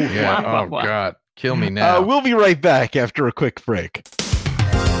 Ew, Yeah. wah, Oh wah, wah. God, kill me now. We'll be right back after a quick break.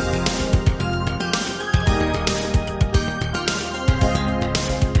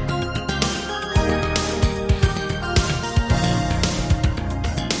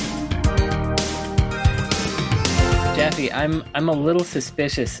 Jeffy, I'm a little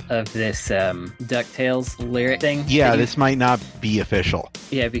suspicious of this DuckTales lyric thing. Yeah, that you- this might not be official.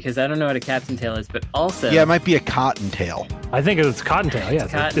 Yeah, because I don't know what a captain tail is, but also Yeah, it might be a cottontail. I think it's Cottontail. Yeah,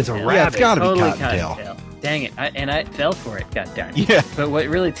 it's a Cottontail. rabbit. Yeah, it's gotta be totally Cottontail. Cottontail. Dang it! I fell for it. God darn. Yeah, But what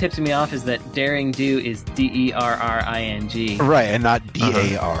really tipped me off is that Daring Do is DERRING. right, and not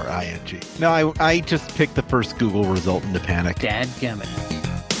DARING. No, I just picked the first Google result into panic. Dadgummit.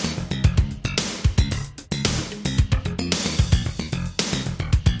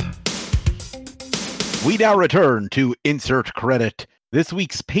 We now return to Insert Credit. This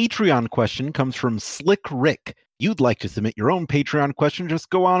week's Patreon question comes from Slick Rick. You'd like to submit your own Patreon question, just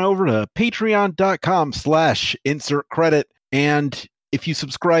go on over to patreon.com/insert credit. And if you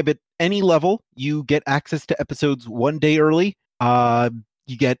subscribe at any level, you get access to episodes one day early.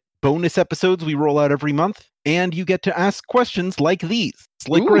 You get bonus episodes we roll out every month, and you get to ask questions like these.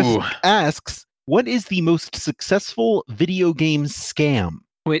 Slick Rick Ooh. asks, what is the most successful video game scam?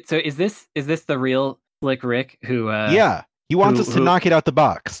 Wait, so is this the real Slick Rick who Yeah, he wants us to who- knock it out the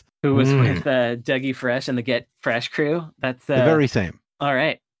box. who was Mm. with Dougie Fresh and the Get Fresh crew? That's The very same. all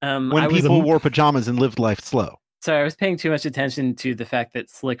right. When I was people wore pajamas and lived life slow. sorry, I was paying too much attention to the fact that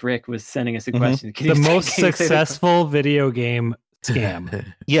Slick Rick was sending us a Mhm. question. Can The you say- most can you say the successful video game scam.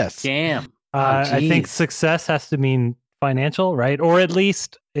 Yes. scam? I think geez. success has to mean financial, right? Or at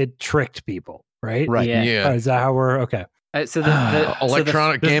least it tricked people, right? Right. Yeah. Or is that how we're okay? So the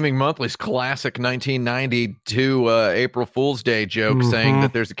Electronic this- Gaming Monthly's classic 1992 April Fool's Day joke saying Mhm.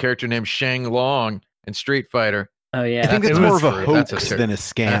 that there's a character named Shang Long in Street Fighter. oh I yeah, think it it's more was of a true. That's a hoax ter- than a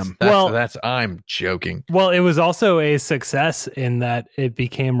scam. That's I'm joking. Well, it was also a success in that it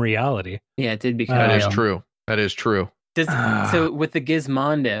became reality. yeah, it did become That is real. true. That is true. So with the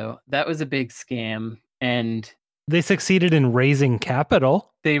Gizmondo, that was a big scam, and They succeeded in raising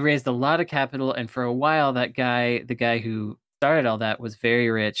capital. they raised a lot of capital. And for a while, the guy who started all that, was very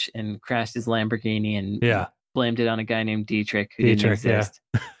rich and crashed his Lamborghini and Yeah. blamed it on a guy named Dietrich who didn't Dietrich, yeah. exist.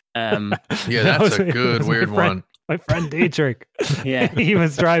 Yeah. Yeah, That that's was- a it good was my weird friend. one. My friend Dietrich. Yeah. He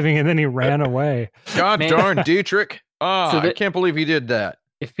was driving and then he ran away. God Man. darn Dietrich. So I can't believe he did that.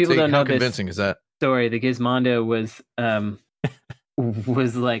 If people See, don't how know this convincing is that? story, the Gizmondo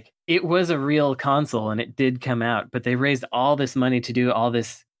was like, it was a real console and it did come out, but they raised all this money to do all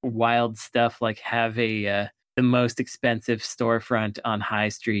this wild stuff, like have the most expensive storefront on High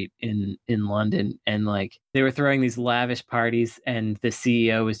Street in London, and like they were throwing these lavish parties, and the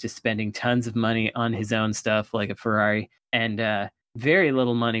CEO was just spending tons of money on his own stuff, like a Ferrari, and very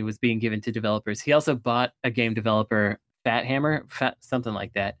little money was being given to developers. He also bought a game developer, something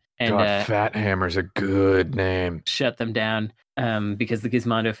like that, and God, Fat Hammer's a good name. shut them down because the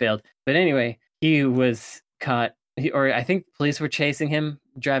Gizmondo failed. But anyway, he was caught, or I think police were chasing him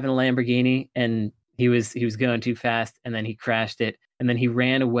driving a Lamborghini, and he was going too fast, and then he crashed it, and then he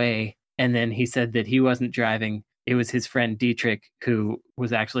ran away, and then he said that he wasn't driving. It was his friend Dietrich who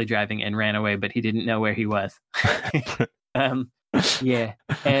was actually driving and ran away, but he didn't know where he was. Yeah,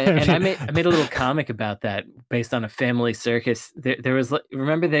 and I made a little comic about that based on a family circus. There was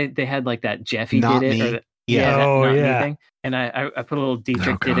remember they had like that Jeffy Not did it me. or that Oh, not me yeah. thing, and I put a little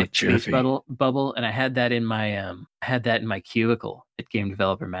Dietrich Oh, did God, it speech Jeffy. bubble, and I had that in my cubicle at Game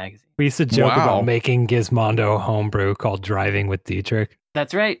Developer Magazine. We used to joke Wow. about making Gizmondo homebrew called Driving with Dietrich.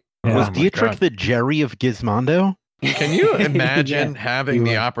 That's right. Yeah. Was Oh my Dietrich God. the Jerry of Gizmondo? Can you imagine Yeah. having he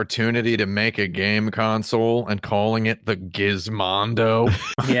the was. opportunity to make a game console and calling it the Gizmondo?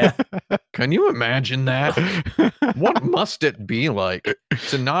 Yeah. Can you imagine that? What must it be like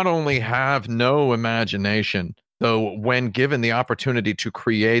to not only have no imagination, though when given the opportunity to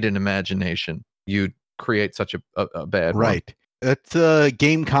create an imagination, you create such a bad one? Right. That's a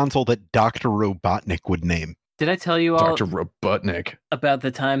game console that Dr. Robotnik would name. Did I tell you all Dr. Robotnik. about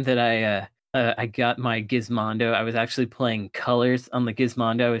the time that I got my Gizmondo? I was actually playing Colors on the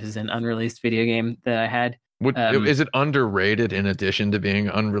Gizmondo, which is an unreleased video game that I had. Is it underrated in addition to being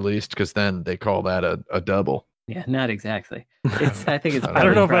unreleased? Because then they call that a double. Yeah, not exactly. I think it's. I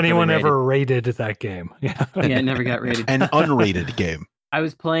don't know if properly anyone rated. ever rated that game. Yeah. Yeah, it never got rated. An unrated game. I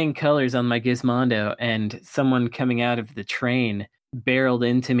was playing Colors on my Gizmondo, and someone coming out of the train barreled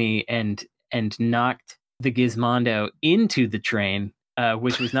into me and knocked the Gizmondo into the train,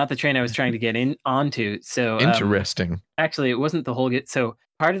 which was not the train I was trying to get in onto. So Interesting. actually, it wasn't the whole. So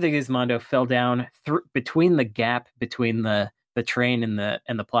part of the Gizmondo fell down between the gap between the train and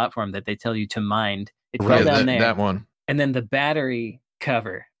the platform that they tell you to mind. It fell down there, that one. and then the battery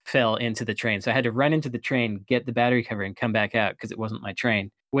cover fell into the train. So I had to run into the train, get the battery cover, and come back out because it wasn't my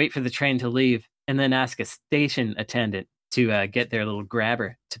train. Wait for the train to leave, and then ask a station attendant to get their little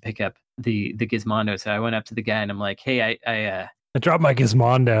grabber to pick up the Gizmondo. So I went up to the guy and I'm like, "Hey, I dropped my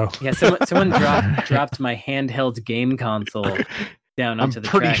Gizmondo. yeah, someone dropped my handheld game console down I'm onto the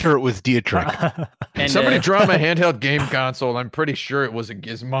pretty track." sure it was Dietrich. And, Somebody dropped my handheld game console. I'm pretty sure it was a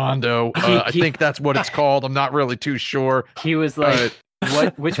Gizmondo. I think that's what it's called. I'm not really too sure. He was like,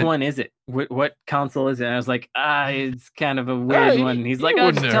 which one is it? What console is it? And I was like, it's kind of a weird one. And he's like, you oh,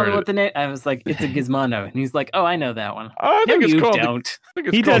 wouldn't just tell have me heard what the name. I was like, it's a Gizmondo. And he's like, oh, I know that one. I No, think it's you called. don't.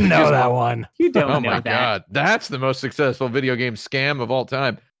 He doesn't know that one. You don't Oh know my that. God, that's the most successful video game scam of all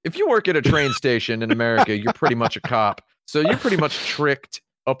time. If you work at a train station in America, you're pretty much a cop. So you pretty much tricked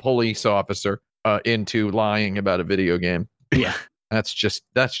a police officer into lying about a video game. Yeah. That's just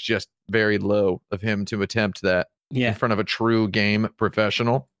very low of him to attempt that Yeah. in front of a true game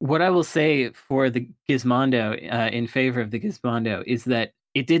professional. What I will say for the Gizmondo, in favor of the Gizmondo, is that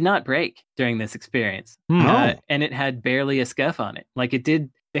it did not break during this experience. Oh. And it had barely a scuff on it. Like it did,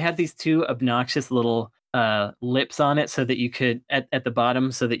 they had these two obnoxious little lips on it so that you could, at the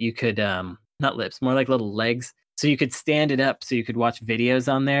bottom, so that you could, not lips, more like little legs. So you could stand it up so you could watch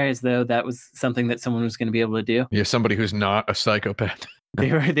videos on there as though that was something that someone was going to be able to do. You're somebody who's not a psychopath.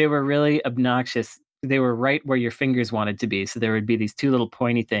 They were really obnoxious. They were right where your fingers wanted to be. So there would be these two little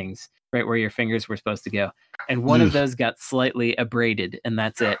pointy things right where your fingers were supposed to go. And one of those got slightly abraded, and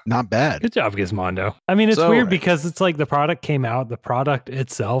that's it. Not bad. Good job, Gizmondo. I mean, it's So- weird because it's like the product came out. The product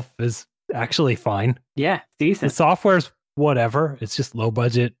itself is actually fine. Yeah, The decent. software's whatever. It's just low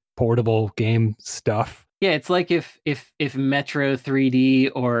budget, portable game stuff. Yeah, it's like if Metro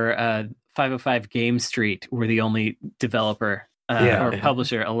 3D or 505 Game Street were the only developer or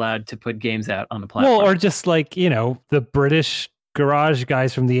publisher allowed to put games out on the platform. Well, or just like, the British garage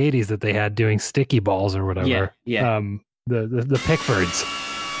guys from the 80s that they had doing sticky balls or whatever. Yeah. The Pickfords.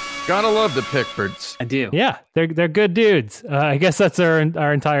 Gotta love the Pickfords. I do. Yeah, they're good dudes. I guess that's our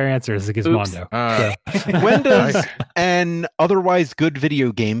entire answer is the Gizmondo. When does an otherwise good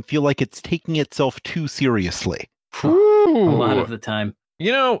video game feel like it's taking itself too seriously? A lot of the time.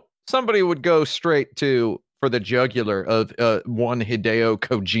 Somebody would go straight for the jugular of one Hideo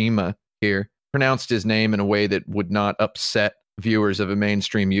Kojima here. Pronounced his name in a way that would not upset viewers of a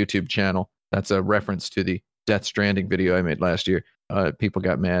mainstream YouTube channel. That's a reference to the Death Stranding video I made last year. People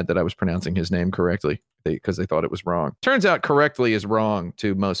got mad that I was pronouncing his name correctly because they thought it was wrong. Turns out correctly is wrong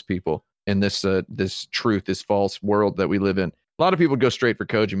to most people in this truth, this false world that we live in. A lot of people go straight for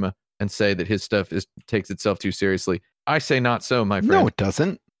Kojima and say that his stuff takes itself too seriously. I say not so, my friend. No, it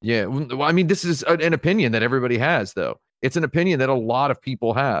doesn't. Yeah, well, I mean, this is an opinion that everybody has, though. It's an opinion that a lot of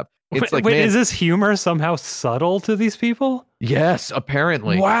people have. It's Wait, is this humor somehow subtle to these people? Yes,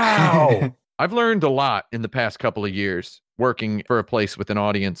 apparently. Wow. I've learned a lot in the past couple of years working for a place with an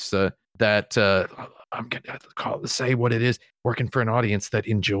audience that I'm going to say what it is. Working for an audience that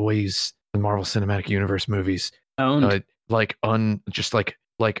enjoys the Marvel Cinematic Universe movies, Owned. like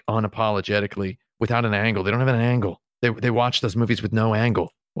unapologetically, without an angle. They don't have an angle. They watch those movies with no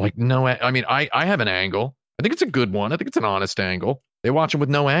angle. Like no, I mean, I have an angle. I think it's a good one. I think it's an honest angle. They watch him with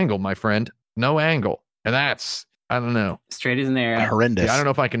no angle, my friend. No angle. And that's, I don't know. Straight as an arrow. Horrendous. Yeah, I don't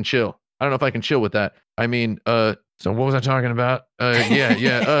know if I can chill. I don't know if I can chill with that. I mean, so what was I talking about?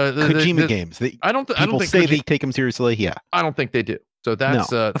 Kojima games. People say they take them seriously. Yeah. I don't think they do. So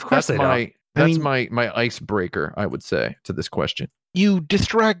that's Of course that's they don't. my icebreaker, I would say, to this question. You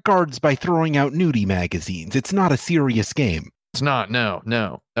distract guards by throwing out nudie magazines. It's not a serious game. It's not. No.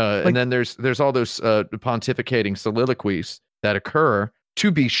 And then there's all those pontificating soliloquies that occur.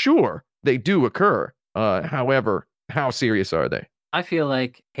 To be sure, they do occur. However, how serious are they? I feel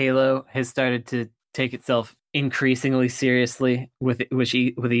like Halo has started to take itself increasingly seriously with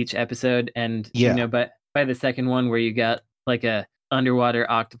each episode, and but by the second one, where you got like a underwater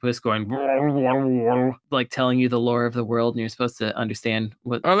octopus going like telling you the lore of the world, and you're supposed to understand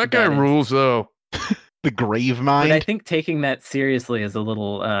what. Oh, that guy rules, though. The grave mind. But I think taking that seriously is a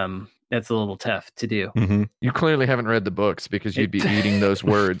little that's a little tough to do. Mm-hmm. You clearly haven't read the books because you'd be eating those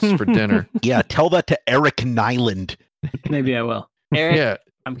words for dinner. Yeah, tell that to Eric Nyland. Maybe I will. Eric, Yeah,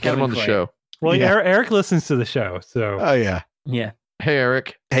 I'm get him on the show. Well, Yeah. Eric listens to the show, so Oh yeah, Yeah. Hey,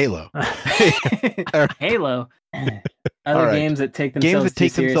 Eric. Halo. Halo. Other All right. games that take Games themselves that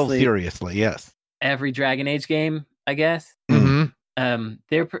take too themselves seriously. seriously. Yes. Every Dragon Age game, I guess. Mm-hmm.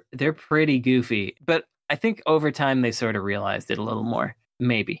 They're pretty goofy, but I think over time they sort of realized it a little more.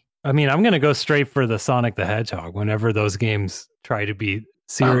 Maybe. I mean, I'm going to go straight for the Sonic the Hedgehog whenever those games try to be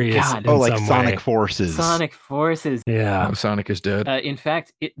serious. God. in Like some Sonic way. Forces. Sonic Forces. Yeah. Oh, Sonic is dead. In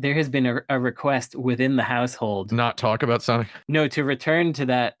fact, there has been a request within the household, Not talk about Sonic. no, to return to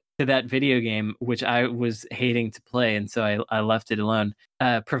that video game, which I was hating to play, and so I left it alone.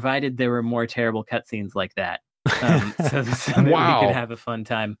 Provided there were more terrible cutscenes like that, so that Wow. we could have a fun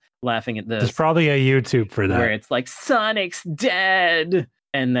time laughing at those. There's probably a YouTube for Where that. it's like Sonic's dead,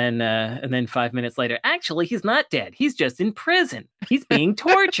 and then 5 minutes later, actually he's not dead. He's just in prison. He's being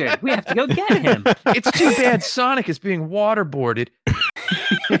tortured. We have to go get him. It's too bad Sonic is being waterboarded.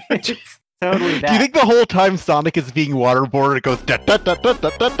 It's totally that. Do you think the whole time Sonic is being waterboarded, it goes da da da da da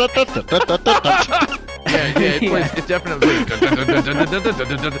da da da da da da da? Yeah, it plays. It definitely.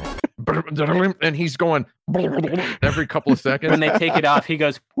 And he's going every couple of seconds. When they take it off, he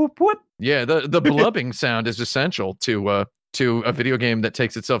goes whoop whoop. Yeah, the blubbing sound is essential to a video game that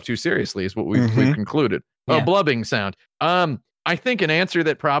takes itself too seriously, is what we've concluded. Yeah. A blubbing sound. I think an answer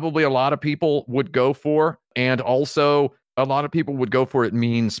that probably a lot of people would go for, and also a lot of people would go for it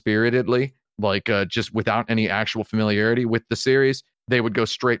mean-spiritedly, like just without any actual familiarity with the series. They would go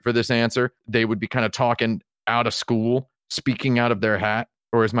straight for this answer. They would be kind of talking out of school, speaking out of their hat,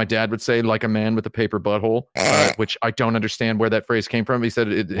 or as my dad would say, like a man with a paper butthole, which I don't understand where that phrase came from. He said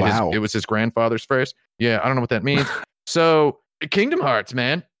it was his grandfather's phrase. Yeah, I don't know what that means. So, Kingdom Hearts,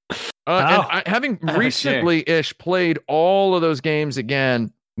 man. And having recently-ish played all of those games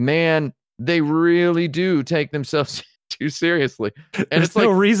again, man, they really do take themselves too seriously. And There's it's like,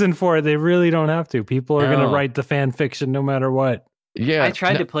 no reason for it. They really don't have to. People are going to No. write the fan fiction no matter what. yeah, I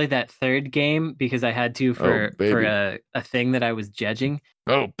tried to play that third game because I had to for a thing that I was judging.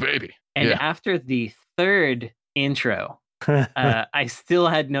 Oh, baby. And Yeah. after the third intro, I still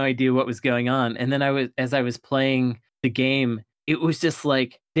had no idea what was going on. And then as I was playing the game, it was just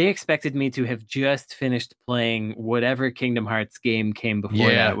like they expected me to have just finished playing whatever Kingdom Hearts game came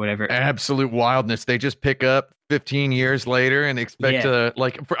before that, whatever. Absolute wildness. They just pick up 15 years later and expect to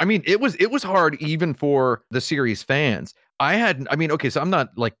it was hard even for the series fans. So I'm not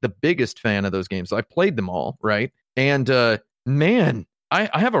like the biggest fan of those games. I've played them all, right? And man,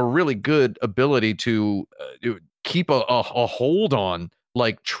 I have a really good ability to keep a hold on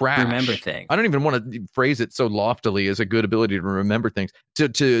like trash. Remember things. I don't even want to phrase it so loftily as a good ability to remember things,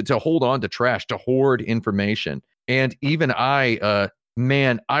 to hold on to trash, to hoard information. And even I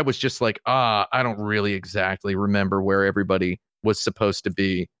was just like, I don't really exactly remember where everybody was supposed to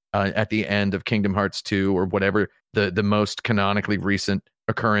be at the end of Kingdom Hearts 2 or whatever the most canonically recent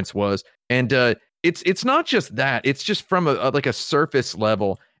occurrence was. And it's not just that, it's just from a surface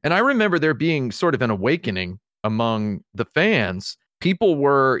level. And I remember there being sort of an awakening among the fans. People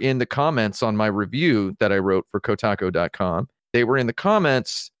were in the comments on my review that I wrote for Kotaku.com. They were in the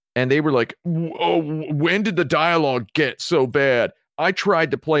comments and they were like, when did the dialogue get so bad? I tried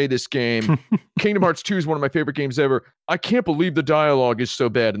to play this game. Kingdom Hearts 2 is one of my favorite games ever. I can't believe the dialogue is so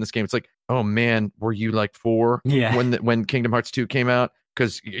bad in this game. It's like, oh man, were you like 4 when Kingdom Hearts 2 came out?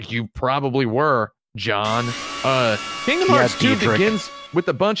 Because you probably were, John. Kingdom Hearts 2 begins with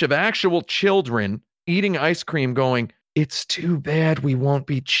a bunch of actual children eating ice cream going, it's too bad we won't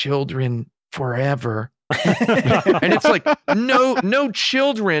be children forever. And it's like, no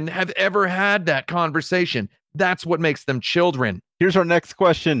children have ever had that conversation. That's what makes them children. Here's our next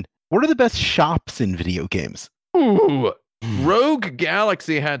question. What are the best shops in video games? Ooh, Rogue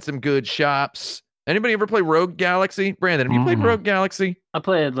Galaxy had some good shops. Anybody ever play Rogue Galaxy? Brandon, have you played Rogue Galaxy? I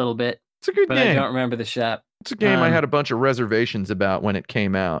played a little bit. It's a good but game. I don't remember the shop. It's a game I had a bunch of reservations about when it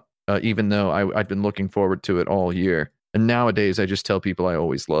came out, even though I'd been looking forward to it all year. And nowadays, I just tell people I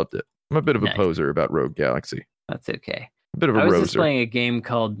always loved it. I'm a bit of a poser about Rogue Galaxy. That's okay. A bit of a I was roser. just playing a game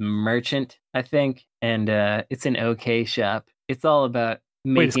called Merchant, I think, and it's an okay shop. It's all about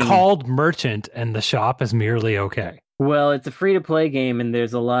making... Wait, it's called Merchant, and the shop is merely okay. Well, it's a free-to-play game, and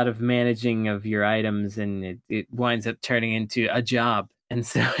there's a lot of managing of your items, and it winds up turning into a job. And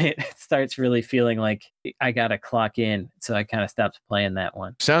so it starts really feeling like I got to clock in, so I kind of stopped playing that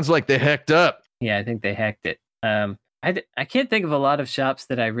one. Sounds like they hecked up. Yeah, I think they hacked it. I can't think of a lot of shops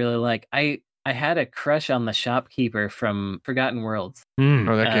that I really like. I had a crush on the shopkeeper from Forgotten Worlds.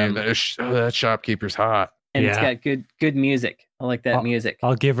 Oh, that game! That shopkeeper's hot. And it's got good music. I like that music.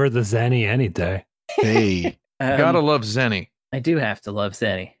 I'll give her the Zenny any day. Hey. Gotta love Zenny. I do have to love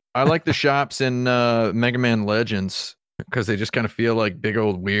Zenny. I like the shops in Mega Man Legends because they just kind of feel like big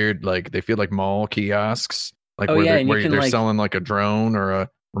old weird, like they feel like mall kiosks, like where they're selling like a drone or a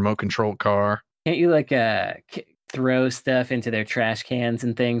remote controlled car. Can't you like throw stuff into their trash cans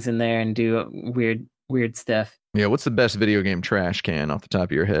and things in there and do weird stuff? Yeah, what's the best video game trash can off the top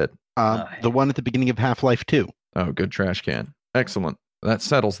of your head? The one at the beginning of Half-Life 2. Oh, good trash can. Excellent. That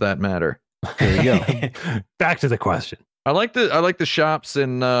settles that matter. There you go. Back to the question. I like the shops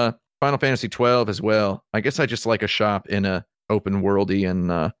in Final Fantasy 12 as well. I guess I just like a shop in a open worldy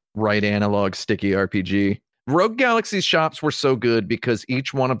and right analog sticky RPG. Rogue Galaxy's shops were so good because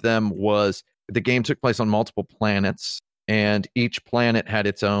each one of them the game took place on multiple planets, and each planet had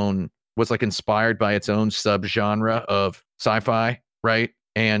was like inspired by its own subgenre of sci-fi, right?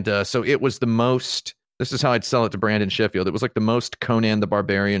 And so it was the most, this is how I'd sell it to Brandon Sheffield. It was like the most Conan the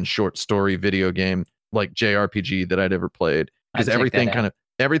Barbarian short story video game, like JRPG that I'd ever played. Because everything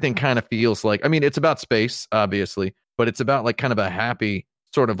kind of feels like, I mean, it's about space, obviously, but it's about like kind of a happy,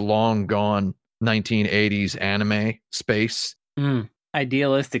 sort of long gone 1980s anime space.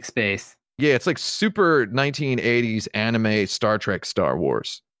 Idealistic space. Yeah, it's like super 1980s anime Star Trek, Star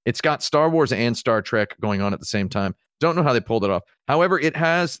Wars. It's got Star Wars and Star Trek going on at the same time. Don't know how they pulled it off. However, it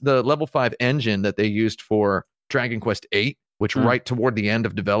has the level 5 engine that they used for Dragon Quest VIII, which right toward the end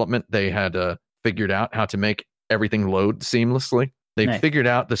of development, they had figured out how to make everything load seamlessly. They figured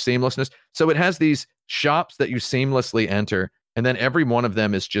out the seamlessness. So it has these shops that you seamlessly enter, and then every one of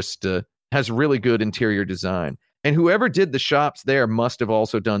them is just has really good interior design. And whoever did the shops there must have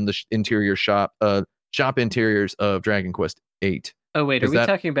also done the interior shop interiors of Dragon Quest VIII. Oh, wait, are we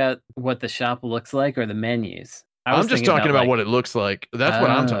talking about what the shop looks like or the menus? I'm just talking about what it looks like. That's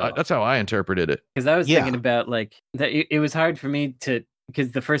what that's how I interpreted it. Because I was thinking about like that. It was hard for me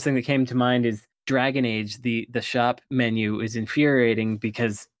because the first thing that came to mind is Dragon Age. The shop menu is infuriating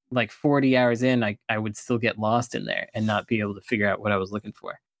because like 40 hours in, I would still get lost in there and not be able to figure out what I was looking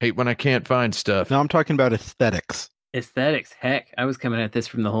for. Hate when I can't find stuff. No, I'm talking about aesthetics. Aesthetics. Heck, I was coming at this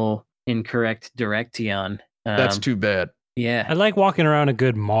from the whole incorrect direction. That's too bad. Yeah. I like walking around a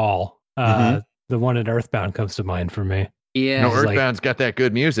good mall. The one at Earthbound comes to mind for me. Yeah. No, Earthbound's got that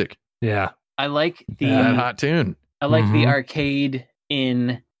good music. Yeah. I like that hot tune. I like the arcade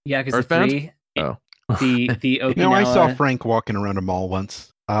in Yakuza Earthbound? 3. Oh. The Okinawa. You know, I saw Frank walking around a mall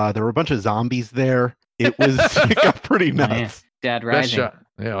once. There were a bunch of zombies there. It got pretty nuts. Dead Rising.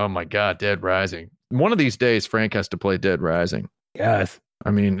 Yeah, oh my God, Dead Rising. One of these days, Frank has to play Dead Rising. Yes.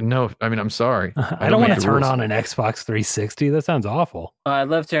 I'm sorry. I don't want to turn on an Xbox 360. That sounds awful. I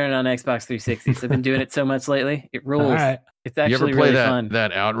love turning on Xbox 360s. I've been doing it so much lately. It rules. All right. It's actually you ever play really fun.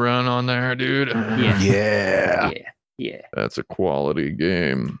 that Outrun on there, dude? Yeah. That's a quality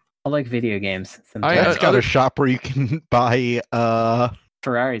game. I like video games. That's got a shop where you can buy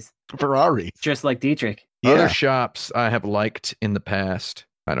Ferraris. Just like Dietrich. Yeah. Other shops I have liked in the past.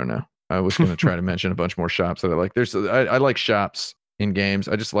 I don't know. I was going to try to mention a bunch more shops that I like. I like shops in games.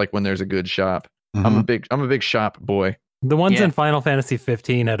 I just like when there's a good shop. I'm a big shop boy. The ones in Final Fantasy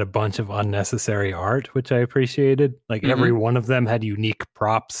 15 had a bunch of unnecessary art, which I appreciated. Like every one of them had unique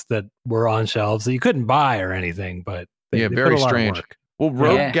props that were on shelves that you couldn't buy or anything, but they very put a lot of strange. work. Well,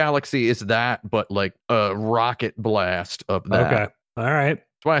 Rogue Galaxy is that, but like a rocket blast of that. Okay. All right.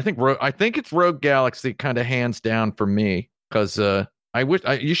 That's why I think it's Rogue Galaxy kind of hands down for me, because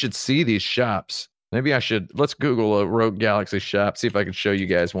you should see these shops. Maybe let's Google a Rogue Galaxy shop, see if I can show you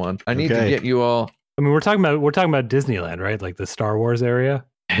guys one. I need to get you all. I mean, we're talking about Disneyland, right? Like the Star Wars area.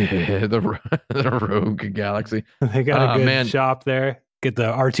 the Rogue Galaxy. They got a good man. shop there. Get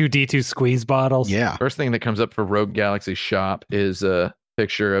the R2D2 squeeze bottles. Yeah. First thing that comes up for Rogue Galaxy shop is a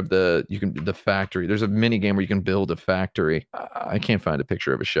picture of the factory. There's a mini game where you can build a factory. I can't find a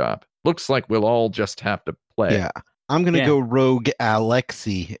picture of a shop. Looks like we'll all just have to play. Yeah. I'm going to go Rogue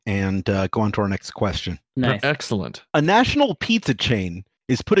Alexi and go on to our next question. Nice. Excellent. A national pizza chain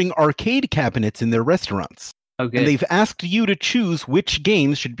is putting arcade cabinets in their restaurants. Okay. And they've asked you to choose which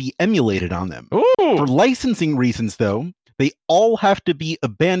games should be emulated on them. Ooh. For licensing reasons, though, they all have to be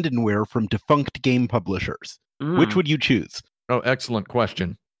abandonware from defunct game publishers. Which would you choose? Oh, excellent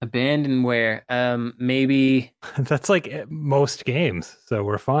question. Abandonware. Maybe. That's like most games, so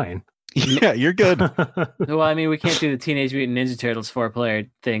we're fine. Yeah, you're good. Well, I mean, we can't do the Teenage Mutant Ninja Turtles 4-player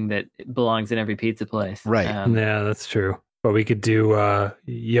thing that belongs in every pizza place. Right. Yeah, that's true. But we could do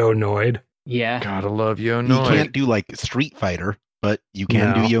Yo Noid. Yeah. Gotta love Yo You Noid. can't do like Street Fighter, but you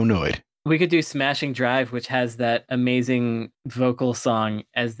can do Yo Noid. We could do Smashing Drive, which has that amazing vocal song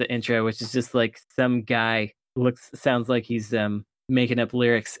as the intro, which is just like some guy sounds like he's making up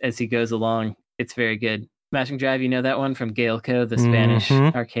lyrics as he goes along. It's very good. Smashing Drive, you know that one from Galeco, the Spanish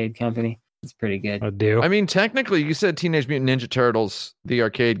arcade company? It's pretty good. I do. I mean, technically, you said Teenage Mutant Ninja Turtles, the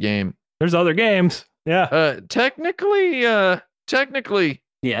arcade game. There's other games. Yeah. Technically,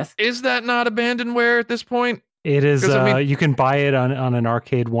 Yes. is that not abandonware at this point? It is. 'Cause, I mean- You can buy it on an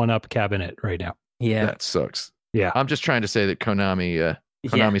arcade 1-up cabinet right now. Yeah. That sucks. Yeah. I'm just trying to say that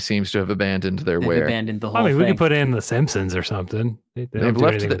Konami seems to have abandoned their They've ware. abandoned the whole I mean, we thing. could put in The Simpsons or something. They don't They've do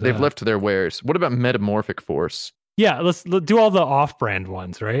left. anything with They've that. left their wares. What about Metamorphic Force? Yeah, let's do all the off-brand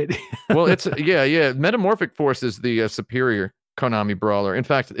ones, right? Well, it's yeah. Metamorphic Force is the superior Konami brawler. In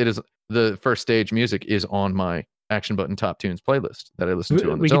fact, it is the first stage music is on my Action Button Top Tunes playlist that I listen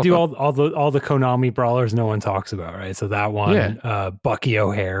to on the We could do telephone. all the Konami brawlers no one talks about, right? So that one, Bucky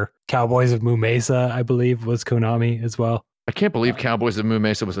O'Hare, Cowboys of Moo Mesa, I believe, was Konami as well. I can't believe Cowboys of Moo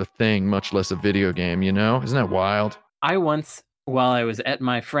Mesa was a thing, much less a video game. You know, isn't that wild? I once, while I was at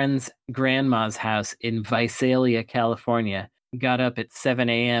my friend's grandma's house in Visalia, California, got up at 7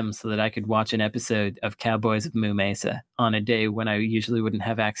 a.m. so that I could watch an episode of Cowboys of Moo Mesa on a day when I usually wouldn't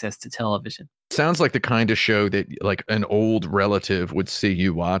have access to television. Sounds like the kind of show that like an old relative would see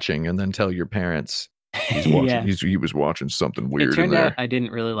you watching and then tell your parents he's watching. Yeah. He was watching something weird It in turned there. out I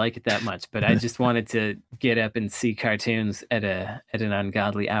didn't really like it that much, but I just wanted to get up and see cartoons at an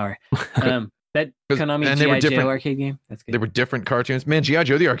ungodly hour. That 'Cause- Konami and they were G.I. Joe different- arcade game, that's good. There were different cartoons. Man, G.I.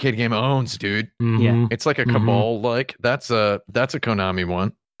 Joe the arcade game owns, dude. Mhm. It's like a Cabal like. That's a Konami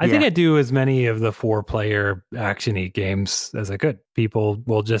one. I think Yeah. I do as many of the 4-player action-y games as I could. People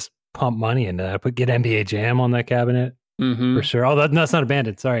will just pump money into that. Get NBA Jam on that cabinet Mm-hmm. for sure. Oh, that's not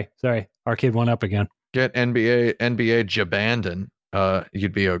abandoned. Sorry. Arcade 1-up again. Get NBA Jabandon.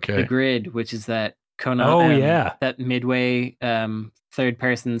 You'd be The okay. Grid, which is that Konami. Oh, yeah. That midway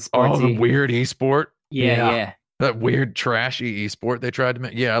third-person Oh, sportsy. the weird esport. Yeah. That weird trashy esport they tried to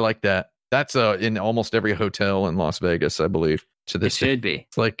make. Yeah, I like that. That's in almost every hotel in Las Vegas, I believe. To It this day. should be.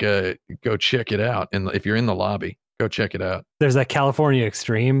 It's like go check it out. And if you're in the lobby, go check it out. There's that California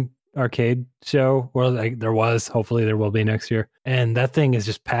Extreme arcade show. Well, there was. Hopefully there will be next year. And that thing is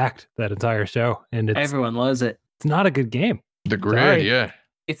just packed, that entire show. And it's Everyone loves it. not a good game. The Grid, Sorry. yeah.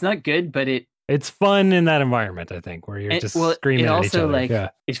 It's not good, but It's fun in that environment, I think, where you're just screaming it at also each other. like Yeah.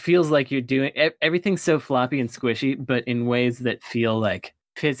 it feels like you're doing everything's so floppy and squishy, but in ways that feel like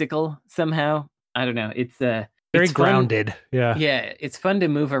physical somehow. I don't know. It's Very it's fun- grounded. Yeah. Yeah, it's fun to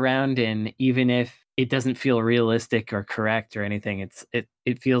move around in, even if it doesn't feel realistic or correct or anything.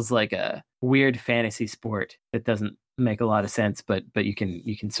 It feels like a weird fantasy sport that doesn't make a lot of sense, but you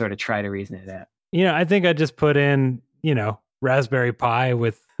can sort of try to reason it out. I think I just put in, Raspberry Pi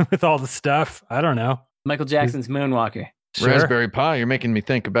with all the stuff. I don't know. Michael Jackson's Moonwalker. Sure. Raspberry Pi. You're making me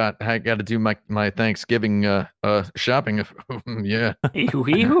think about how I got to do my Thanksgiving shopping. Yeah.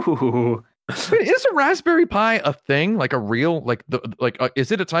 Ew. Wait, is a Raspberry Pi a thing? Like a real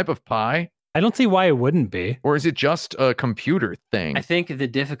is it a type of pie? I don't see why it wouldn't be. Or is it just a computer thing? I think the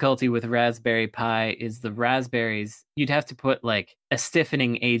difficulty with Raspberry Pi is the raspberries. You'd have to put like a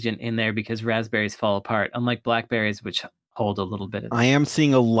stiffening agent in there because raspberries fall apart, unlike blackberries, which hold a little bit of. I am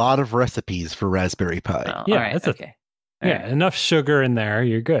seeing a lot of recipes for Raspberry Pi. Oh, Yeah, all right, that's okay. All Yeah, right. enough sugar in there.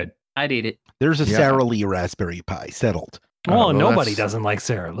 You're good. I'd eat it. There's a Yeah. Sara Lee Raspberry Pi settled. Oh, Well, well, nobody that's- doesn't like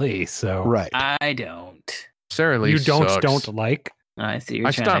Sara Lee, so Right. I don't. Sarah Lee you sucks. don't like. I see. You're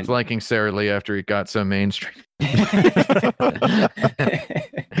I trying stopped to... liking Sarah Lee after it got so mainstream.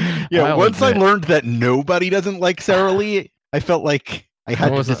 Yeah, I'll once I admit. learned that nobody doesn't like Sara Lee, I felt like I had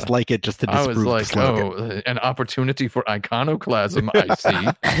to dislike it just to I disprove was the like, slogan. an opportunity for iconoclasm, I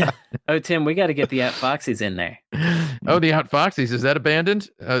see. Oh, Tim, we got to get the Foxies in there. Oh, the Outfoxies, is that abandoned?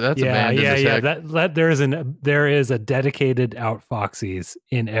 That's abandoned as heck. That there is a dedicated Outfoxies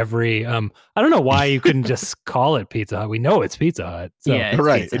in every. I don't know why you couldn't just call it Pizza Hut. We know it's Pizza Hut. So. Yeah, it's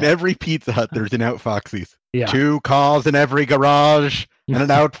Right. Pizza In Hut. every Pizza Hut, there's an Outfoxies. Yeah. 2 cars in every garage and an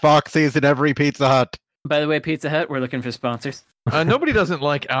Outfoxies in every Pizza Hut. By the way, Pizza Hut, we're looking for sponsors. Nobody doesn't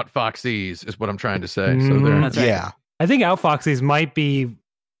like Outfoxies, is what I'm trying to say. So Mhm. there. That's right. Yeah. I think Outfoxies might be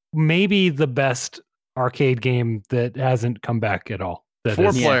maybe the best arcade game that hasn't come back at all. That 4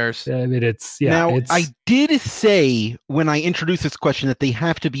 is- players. I mean, Now, it's, I did say when I introduced this question that they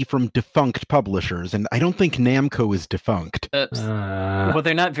have to be from defunct publishers, and I don't think Namco is defunct. Oops. uh, Well,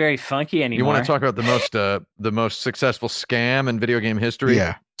 they're not very funky anymore. You want to talk about the most successful scam in video game history?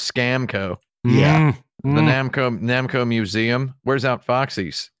 Yeah. Scamco. Yeah. The Namco Museum. Where's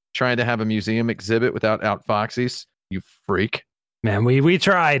Outfoxies? Trying to have a museum exhibit without Outfoxies? You freak. Man, we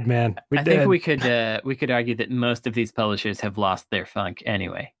tried, man. I think we could argue that most of these publishers have lost their funk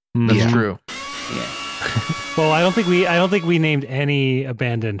anyway. That's Yeah. true. Yeah. Well, I don't think we named any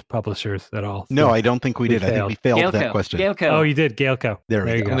abandoned publishers at all. No, so- I don't think we We did. I think we failed that question. Galeco. Oh, you did, Galeco. There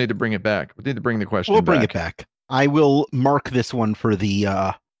we you go. We'll need to bring it back. We need to bring the question We'll back. bring it back. I will mark this one for the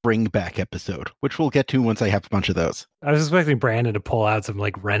bring back episode, which we'll get to once I have a bunch of those. I was expecting Brandon to pull out some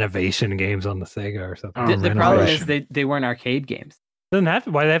like renovation games on the Sega or something. The problem is renovation. they weren't arcade games. Doesn't have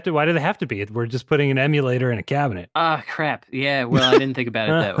to. Why do they have to be? We're just putting an emulator in a cabinet. Ah, crap. Yeah, well, I didn't think about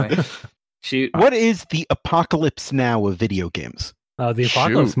it that way. Shoot. What is the apocalypse now of video games? The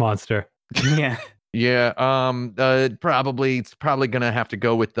Apocalypse Shoot. Monster. Yeah. Yeah, it's probably gonna have to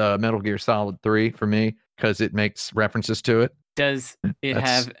go with Metal Gear Solid 3 for me because it makes references to it. Does it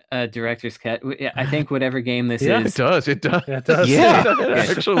That's- have a director's cut? Yeah, I think whatever game this Yeah, It is. does. It does. Yeah, it does. Yeah. It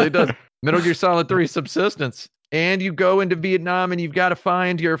actually does. Metal Gear Solid 3 Subsistence. And you go into Vietnam and you've got to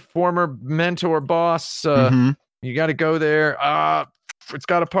find your former mentor boss. Mhm. You got to go there. It's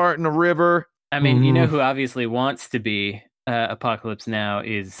got a part in a river. I mean, you know Mhm. who obviously wants to be Apocalypse Now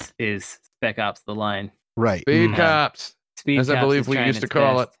is Spec Ops: The Line. Right. Speed Mm. Cops. Speed As I Cops believe is we trying used to its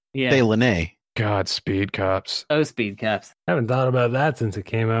call best. Yeah. Say Lene. God, Speed Cops. Oh, Speed Cops. I haven't thought about that since it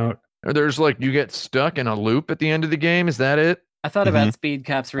came out. There's like you get stuck in a loop at the end of the game. Is that it? I thought about Speed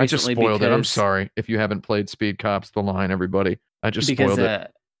Cops I just recently spoiled it. I'm because sorry if you haven't played Speed Cops: The Line, everybody. I just because spoiled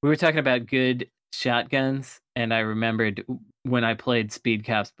it. we were talking about good shotguns, and I remembered when I played Speed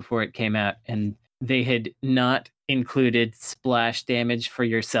Cops before it came out, and they had not included splash damage for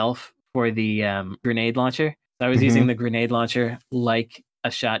yourself for the grenade launcher. So I was using the grenade launcher like a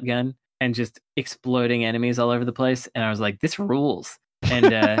shotgun and just exploding enemies all over the place, and I was like, "This rules." And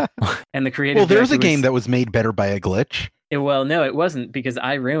and the creative. Well, there's a director game was- that was made better by a glitch. Well, no, it wasn't because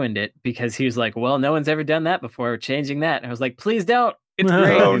I ruined it because he was like, "Well, no one's ever done that before. We're changing that." And I was like, "Please don't. It's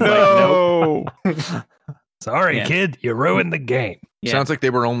great." Oh, He's like, "Nope." Sorry, Yeah. kid, you ruined the game. Yeah. Sounds like they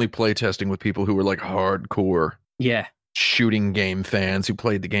were only playtesting with people who were like hardcore Yeah. shooting game fans who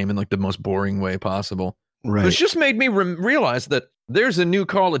played the game in like the most boring way possible. Right. Which just made me realize that there's a new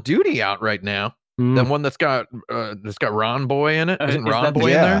Call of Duty out right now. The one that's got Ron Boy in it. Isn't is Ron that the- Boy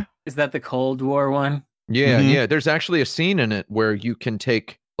in Yeah. there? Is that the Cold War one? Yeah, Mhm. yeah. There's actually a scene in it where you can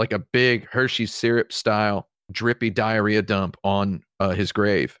take like a big Hershey syrup style drippy diarrhea dump on his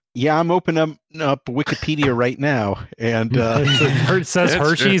grave. Yeah, I'm opening up Wikipedia right now, and It says It's-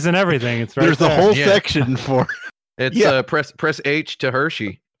 Hershey's and everything. It's right there's a there. whole Yeah. section for. It's Yeah. press H to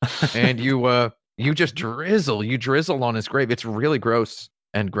Hershey, and you just drizzle on his grave. It's really gross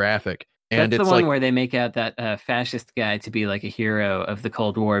and graphic. And That's it's the one like where they make out that fascist guy to be like a hero of the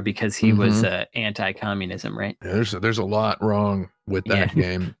Cold War because he was anti-communism, right? there's a lot wrong with that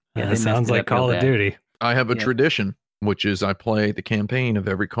game. Yeah, That they messed sounds it like up real Call of bad. Duty. I have a Yeah. tradition, which is I play the campaign of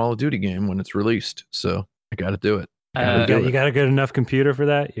every Call of Duty game when it's released. So I got to do it. You got a good enough computer for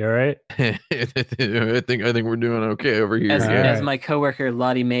that? You all right? I think we're doing okay over here. As, All as right. my coworker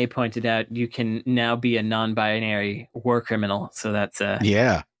Lottie May pointed out, you can now be a non-binary war criminal. So that's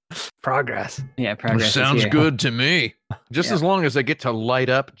Yeah. Progress. yeah, progress. is Sounds here. good to me. Just Yeah. as long as I get to light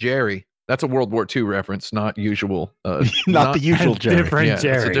up Jerry. That's a World War II reference, not usual. Not the usual Jerry. Different yeah,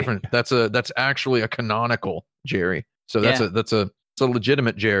 Jerry. That's a different. That's actually a canonical Jerry. So Yeah. it's a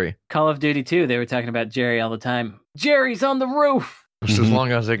legitimate Jerry. Call of Duty 2, they were talking about Jerry all the time. Jerry's on the roof. Just as Mhm.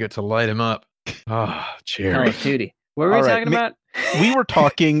 long as I get to light him up. Ah, Call Jerry. of Duty. What were we All right, talking about? We were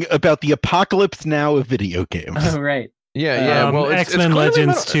talking about the apocalypse now of video games. Oh, right. Yeah. Well, it's X-Men clearly Legends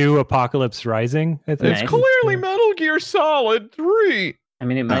Metal- 2 Apocalypse Rising. I think. It's Nice. clearly Metal Gear Solid 3. I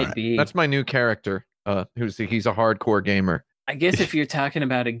mean, it might be. That's my new character. He's a hardcore gamer. I guess if you're talking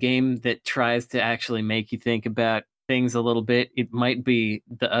about a game that tries to actually make you think about things a little bit, it might be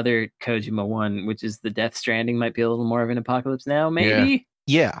the other Kojima one, which is the Death Stranding. Might be a little more of an Apocalypse Now, maybe.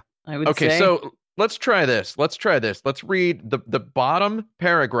 Yeah. I would Okay, say. so let's try this. Let's read the bottom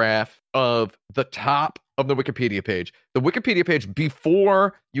paragraph of the top of the Wikipedia page. The Wikipedia page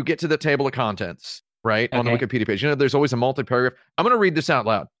before you get to the table of contents, right? On the Okay. Wikipedia page. There's always a multi-paragraph. I'm going to read this out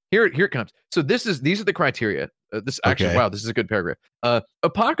loud. Here it comes. So these are the criteria. Wow, this is a good paragraph.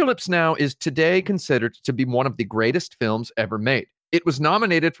 Apocalypse Now is today considered to be one of the greatest films ever made. It was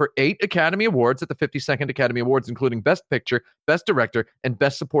nominated for 8 Academy Awards at the 52nd Academy Awards, including Best Picture, Best Director, and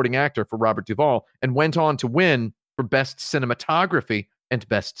Best Supporting Actor for Robert Duvall, and went on to win for Best Cinematography and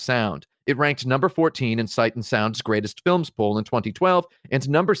Best Sound. It ranked number 14 in Sight and Sound's Greatest Films poll in 2012 and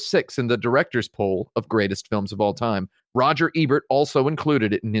number 6 in the Director's poll of Greatest Films of All Time. Roger Ebert also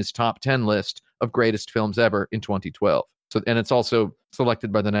included it in his top 10 list of greatest films ever in 2012. So, and it's also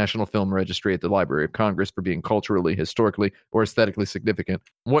selected by the National Film Registry at the Library of Congress for being culturally, historically, or aesthetically significant.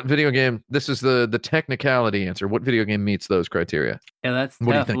 What video game? This is the technicality answer. What video game meets those criteria? Yeah, that's What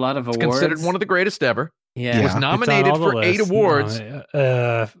do you tough. think? A lot of It's awards. considered one of the greatest ever. Yeah. It was nominated for 8 awards.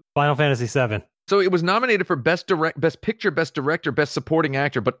 Final Fantasy VII. So it was nominated for Best Picture, Best Director, Best Supporting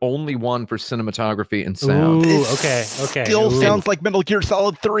Actor, but only won for cinematography and sound. Ooh, This okay. Still Ooh. sounds like Metal Gear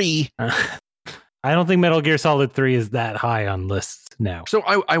Solid 3. I don't think Metal Gear Solid 3 is that high on lists now. So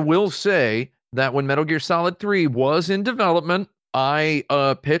I will say that when Metal Gear Solid 3 was in development, I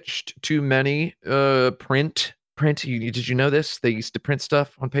pitched to many print. Did you know this? They used to print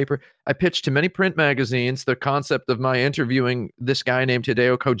stuff on paper. I pitched to many print magazines the concept of my interviewing this guy named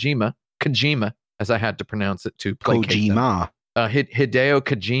Hideo Kojima, as I had to pronounce it to placate them. Kojima. Hideo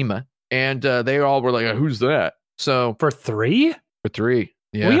Kojima, and they all were like, "Who's that?" So For 3? for 3,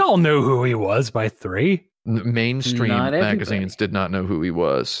 yeah, We all knew who he was by 3. mainstream Not everybody. magazines did not know who he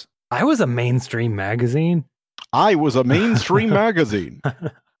was. I was a mainstream magazine. I was a mainstream magazine.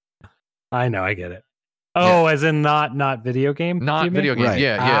 I know, I get it. Oh, as in not video game? do Not you mean? video game. Right.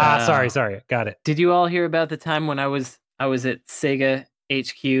 Yeah. Sorry. Got it. Did you all hear about the time when I was at Sega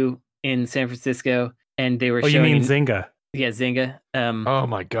HQ in San Francisco and they were Oh, you showing mean Zynga? yeah, Zynga. Oh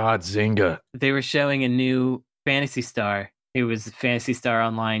my God, Zynga. They were showing a new Phantasy Star. It was Phantasy Star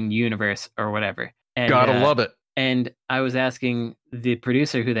Online Universe or whatever. And, Gotta love it. And I was asking the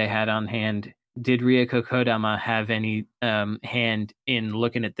producer who they had on hand, did Ryoko Kodama have any hand in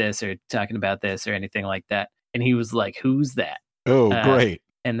looking at this or talking about this or anything like that? And he was like, "Who's that?" Oh, great.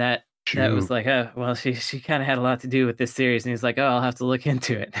 And that was like, "Oh, well, she kind of had a lot to do with this series." And he's like, "Oh, I'll have to look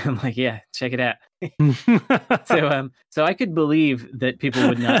into it." I'm like, "Yeah, check it out." So I could believe that people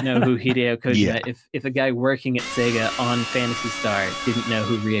would not know who Hideo Kojima if a guy working at Sega on Phantasy Star didn't know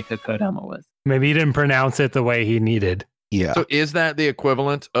who Ryoko Kodama was. Maybe he didn't pronounce it the way he needed. Yeah. So is that the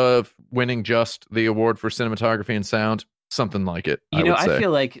equivalent of winning just the award for cinematography and sound? Something like it. I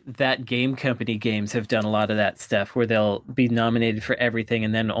feel like that game company games have done a lot of that stuff where they'll be nominated for everything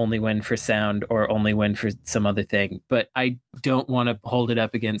and then only win for sound or only win for some other thing. But I don't want to hold it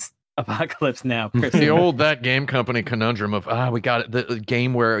up against Apocalypse Now. the old that game company conundrum of we got it, the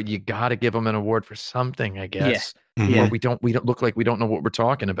game where you got to give them an award for something, I guess. Yeah. Or we don't look like we don't know what we're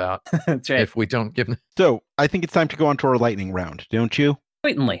talking about. That's right. If we don't give them. So I think it's time to go on to our lightning round, don't you?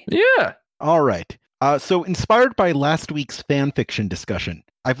 Blatantly. Yeah. All right. So inspired by last week's fan fiction discussion,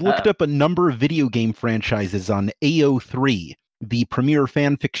 I've looked up a number of video game franchises on AO3, the premier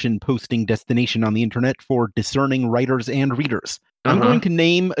fan fiction posting destination on the internet for discerning writers and readers. I'm going to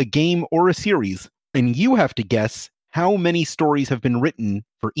name a game or a series, and you have to guess how many stories have been written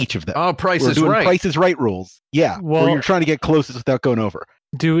for each of them. Oh, Price We're is doing Right. Price is Right rules. Yeah, Well- or you're trying to get closest without going over.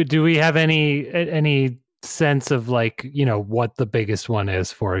 Do we have any sense of what the biggest one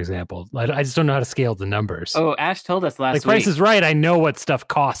is, for example? I just don't know how to scale the numbers. Oh, Ash told us last like Price week. is Right, I know what stuff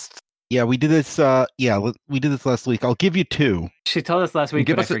costs. Yeah, we did this. We did this last week. I'll give you 2. She told us last week,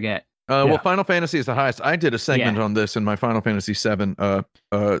 Give but I us a- forget. Well, Final Fantasy is the highest. I did a segment on this in my Final Fantasy VII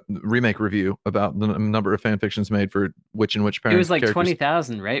remake review about the number of fan fictions made for which and which It parent was like characters.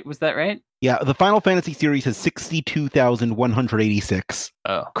 20,000, right? Was that right? Yeah, the Final Fantasy series has 62,186.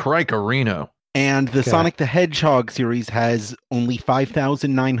 Oh. Crikerino. And the Okay. Sonic the Hedgehog series has only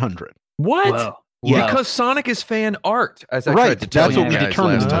 5,900. What? Whoa. Yeah. Because Sonic is fan art, as I Right, tried to tell that's you what we guys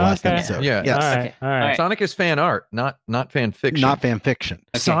determined in the last Okay. episode. Yeah. Yes. All right. Okay. All right. Sonic is fan art, not fan fiction. Not fan fiction.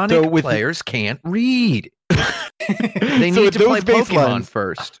 Sonic So with- players can't read. They So need with to play those Pokemon baselines-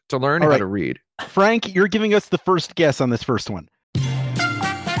 first to learn All how right. to read. Frank, you're giving us the first guess on this first one.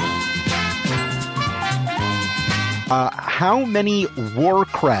 How many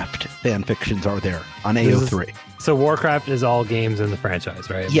Warcraft fan fictions are there on AO3? So Warcraft is all games in the franchise,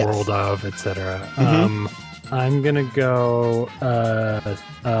 right? Yes. World of, etc. Mhm. I'm gonna go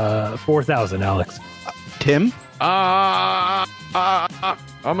 4,000, Alex. Tim? I'm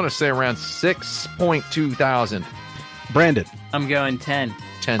gonna say around 6.2 thousand. Brandon? I'm going 10.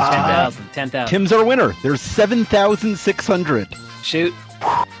 10,000. 10,000. Tim's our winner. There's 7,600. Shoot.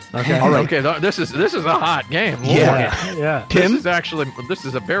 Okay. All right. Okay, this is a hot game. Lord. Yeah. Tim? This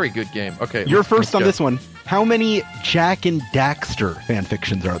is a very good game. Okay, You're let's first on go. this one. How many Jack and Daxter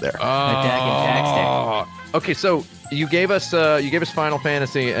fanfictions are there? Okay, so you gave us Final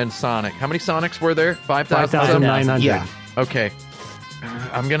Fantasy and Sonic. How many Sonics were there? 5,000. 5,900. Yeah. Okay.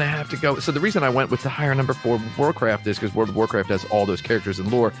 I'm going to have to go. So the reason I went with the higher number for Warcraft is because World of Warcraft has all those characters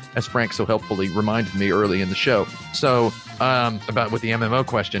and lore, as Frank so helpfully reminded me early in the show. So, about with the MMO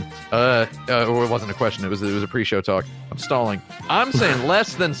question, or it wasn't a question, it was a pre-show talk. I'm stalling. I'm saying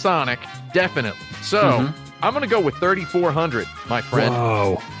less than Sonic, definitely. So, I'm going to go with 3,400, my friend.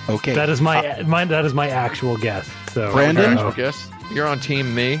 Whoa. Okay. That is my that is my actual guess. So Brandon? I guess you're on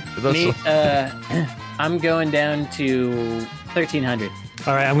team me. Me, I'm going down to 1,300.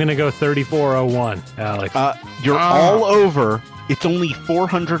 All right, I'm gonna go 3,401, Alex. You're all over. It's only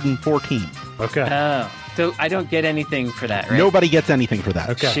 414. Okay. Oh, so I don't get anything for that, right? Nobody gets anything for that.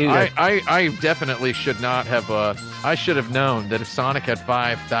 Okay. Shoot. I definitely should not have. I should have known that if Sonic had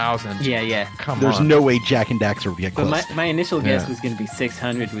 5,000. Yeah. Come There's on. no way Jack and Daxter would get But close. my initial guess Yeah. was going to be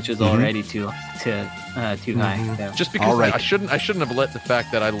 600, which was already too high. So. Just because All right. I shouldn't have let the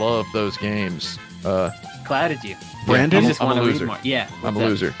fact that I love those games. Clouded you. Brandon? You just I'm a want to read loser. more. Yeah. I'm a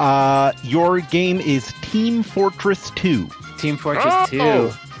what's loser. Your game is Team Fortress 2. up? Team Fortress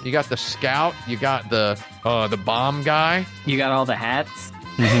 2. You got the scout. You got the bomb guy. You got all the hats.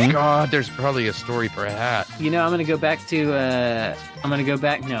 God, there's probably a story for a hat. You know, I'm going to go back to. No,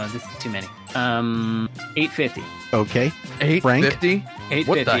 this is too many. 850. Okay. 850. 850.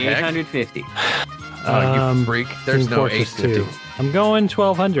 What the heck? 850. You freak! There's Team no Fortress 850. 2. I'm going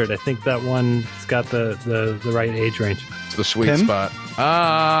 1,200. I think that one's got the right age range. It's the sweet Tim? spot.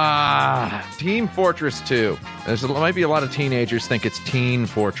 Team Fortress 2. Might be a lot of teenagers think it's Teen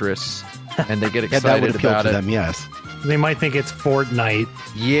Fortress, and they get Yeah, that would excited appeal about to it. them, yes. They might think it's Fortnite.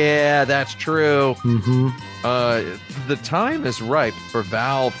 Yeah, that's true. Mm-hmm. The time is ripe for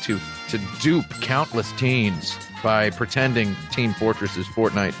Valve to dupe countless teens by pretending Team Fortress is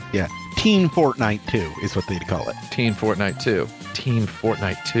Fortnite. Yeah. Teen Fortnite 2 is what they'd call it. Teen Fortnite 2. Teen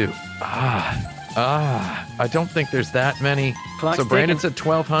Fortnite 2. I don't think there's that many. Clock's So Brandon ticking. said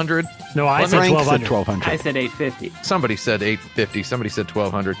 1,200. No, I said Frank said 1,200. 1,200. I said 850. Somebody said 850. Somebody said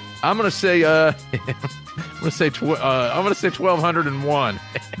 1,200. I'm gonna say I'm gonna say 1,201.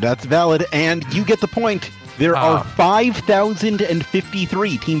 That's valid, and you get the point. There are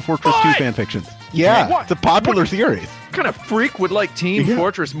 5,053 Team Fortress 2 What? fanfictions. Yeah, What? it's a popular series. What kind of freak would like Team Yeah.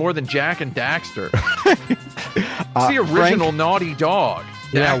 Fortress more than Jack and Daxter? It's the Frank? original naughty dog.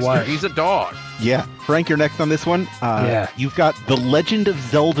 Yeah, Daxter, what? he's a dog. Yeah, Frank, you're next on this one. Yeah. You've got the Legend of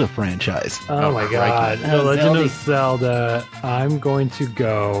Zelda franchise. Oh my crikey. god. The Oh, Legend Zelda. of Zelda. I'm going to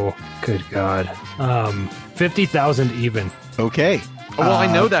go. Good god. 50,000 even. Okay. Well,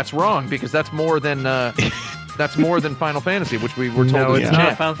 I know that's wrong because that's more than Final Fantasy, which we were told No, was it's the not. No,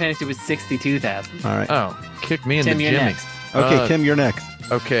 champ. Final Fantasy was 62,000. All right. Oh, kick me in Tim, the you're jimmy. next. Okay, Tim, you're next.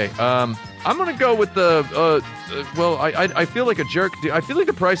 Okay. I'm gonna go with the. Well, I feel like a jerk. I feel like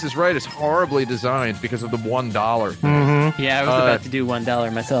The Price is Right is horribly designed because of the $1. Mm-hmm. Yeah, I was about to do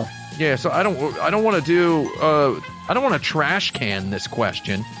 $1 myself. Yeah, so I don't want to do. I don't want to trash can this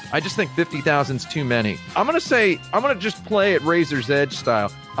question. I just think 50,000's too many. I'm gonna just play it Razor's Edge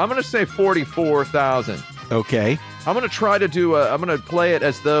style. I'm gonna say 44,000. Okay. I'm gonna try to do. I'm gonna play it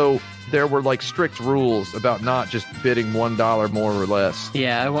as though there were like strict rules about not just bidding $1 more or less.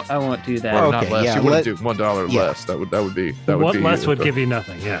 Yeah, I won't do that. Or Okay, not less. yeah, You wouldn't let- do $1 yeah. less. That would be. What be, less would give you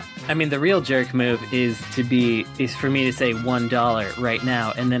nothing? Yeah. I mean, the real jerk move is for me to say $1 right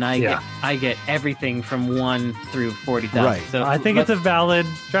now, and then I get everything from 1 through 40,000. Right. So I think it's a valid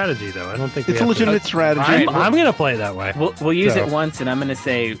strategy, though. I don't think we It's a have to- legitimate strategy. All right. I'm going to play it that way. We'll use So- it once, and I'm going to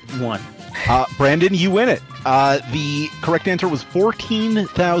say 1. Brandon, you win it. The correct answer was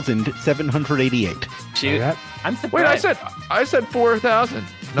 14,788. Shoot, Okay. I'm surprised. Wait, I said 4,000.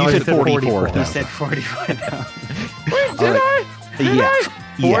 No, You I said 44,000. You said 44,000. Wait, did right. I? Yeah.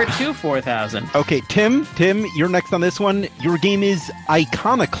 4 Yeah. to 4,000. Okay, Tim, you're next on this one. Your game is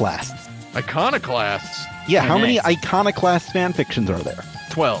Iconoclasts. Iconoclasts. Yeah, how many Nice. Iconoclast fanfictions are there?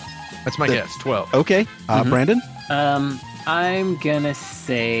 12. That's my guess. 12. Okay, Brandon? I'm gonna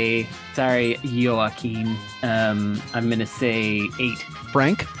say, sorry, Joaquin. I'm gonna say 8.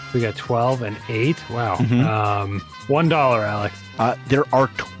 Frank? We got 12 and 8. Wow. Mhm. $1, Alex. There are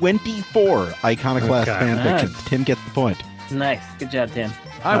 24 Iconoclast Okay. fan fictions. Tim gets the point. Nice. Good job, Tim.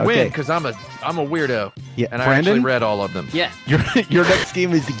 I Okay. win because I'm a weirdo, Yeah, and I actually Brandon, read all of them. Yeah. your next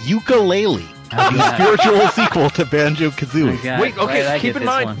game is Ukulele, the God. spiritual sequel to Banjo-Kazooie. Oh, God. Wait, Why did I okay. Keep get in this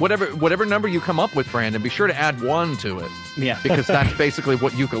mind, one? whatever number you come up with, Brandon, be sure to add 1 to it, Yeah. because that's basically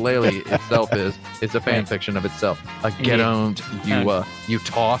what ukulele itself is. It's a fan Right. fiction of itself. Get Yeah. owned, you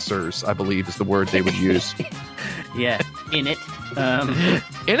tossers, I believe is the word they would use. Yeah. In it.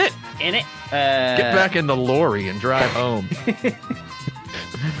 In it, In it. get back in the lorry and drive home.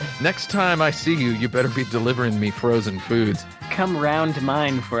 Next time I see you, you better be delivering me frozen foods. Come round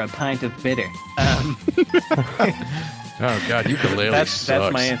mine for a pint of bitter. Oh God, ukulele That's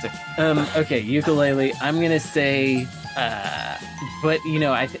sucks. my answer. Okay, ukulele. I'm gonna say, but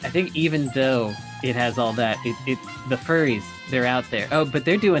I think even though it has all that, it the furries, they're out there. Oh, but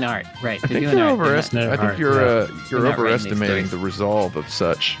they're doing art, right? I They're think doing you're art. They're not- overestimating. I think art, you're They're you're not writing these overestimating stories. the resolve of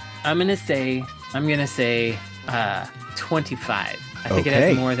such. I'm gonna say 25. I think it Okay.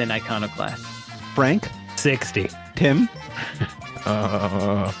 has more than Iconoclast. Frank, 60. Tim,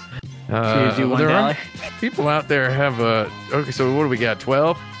 Should we do there are $1? people out there have okay, so what do we got?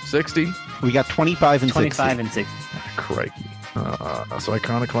 12, 60? we got 25 and 25 60. and 60. Crikey. So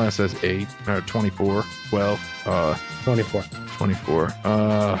Iconoclast says 8, 24, 12, 24. 24.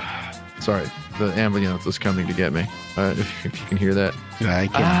 Sorry, the ambulance is coming to get me. If you can hear that. I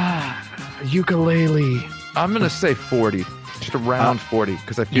can. Ukulele. I'm gonna say 40, just around 40,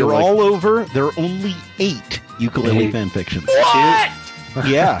 because I feel You're like all over. There are only 8 ukulele 8. fan fictions. What?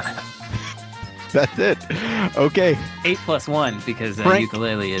 Yeah. That's it. Okay. 8 plus 1 because Frank-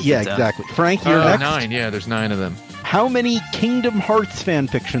 ukulele is. Yeah, its own. exactly. Frank, you're next. 9. Yeah, there's 9 of them. How many Kingdom Hearts fan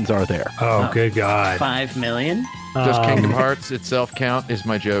fictions are there? Oh, good God. 5 million. Does Um, Kingdom Hearts itself count? Is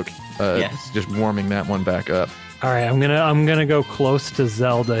my joke. Yes. Just warming that one back up. All right, I'm gonna go close to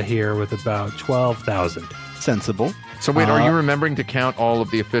Zelda here with about 12,000. Sensible. So wait, are Uh, you remembering to count all of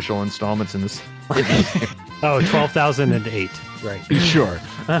the official installments in this? Oh, 12,008. Right. Sure.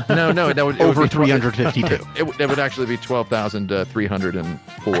 No, that would Over be 352. It would actually be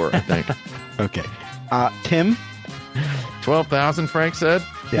 12,304, I think. Okay. Tim? 12,000, Frank said.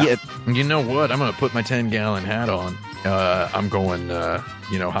 Yeah. You know what? I'm gonna put my 10-gallon hat on. I'm going,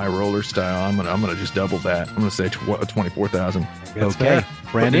 high roller style. I'm gonna just double that. I'm gonna say 24,000. That's Okay. fair.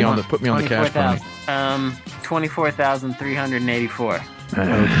 Brandon? Put me on the cash pony. 24,384.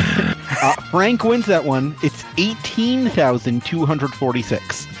 Frank wins that one. It's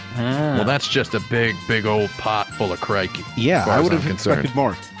 18,246. Well, that's just a big old pot full of crikey. Yeah, as far I as would I'm have concerned. expected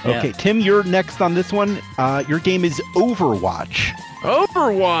more. Yeah. Okay, Tim, you're next on this one. Your game is Overwatch.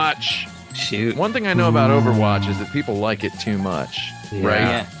 Overwatch. Shoot. One thing I know about Overwatch is that people like it too much, Yeah. right?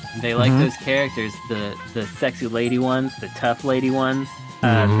 Yeah, they like Mhm. those characters, the sexy lady ones, the tough lady ones, the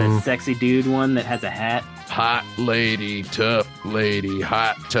Mhm. sexy dude one that has a hat. Hot lady, tough lady,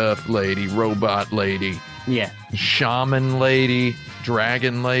 hot tough lady, robot lady, Yeah, shaman lady,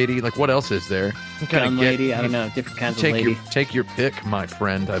 dragon lady. Like, what else is there? You kinda gun get- lady. I don't know, different kinds of lady. Take your pick, my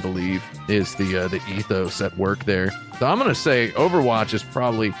friend. I believe is the ethos at work there. So I'm gonna say Overwatch is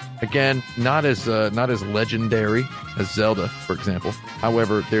probably, again, not as legendary as Zelda, for example.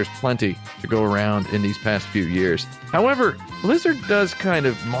 However, there's plenty to go around in these past few years. However, Blizzard does kind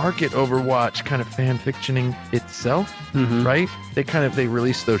of market Overwatch kind of fan fictioning itself, Mhm. right? They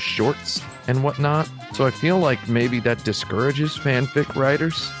release those shorts and whatnot. So I feel like maybe that discourages fanfic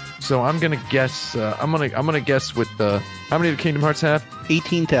writers. So I'm gonna guess. I'm gonna guess with how many do Kingdom Hearts have?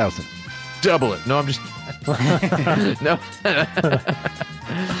 18,000. Double it. No, I'm just no.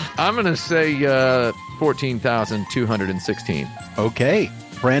 I'm gonna say 14,216. Okay.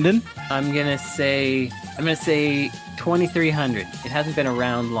 Brandon? I'm gonna say 2,300. It hasn't been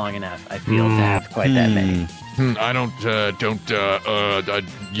around long enough. I feel to have quite that many. I don't. I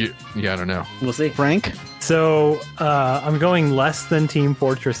don't know. We'll see. Frank? So I'm going less than Team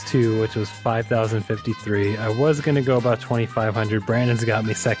Fortress 2, which was 5,053. I was going to go about 2,500. Brandon's got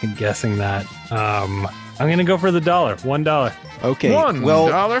me second guessing that. I'm going to go for the $1. $1. Okay. $1,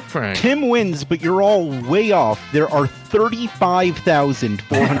 Well, Frank. Tim wins, but you're all way off. There are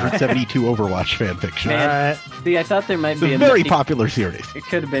 35,472 Overwatch fan fictions. Man. See, I thought there might It's be a a very it- popular series. It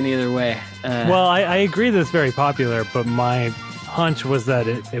could have been either way. Well, I agree that it's very popular, but my hunch was that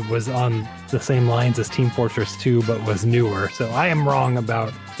it was on the same lines as Team Fortress 2, but was newer. So I am wrong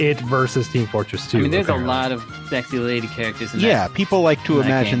about it versus Team Fortress 2. I mean, there's apparently. a lot of sexy lady characters in Yeah, people like to in that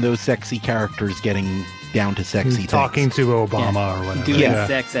imagine game. those sexy characters getting down to sexy talking things. to Obama or whatever. doing Yeah.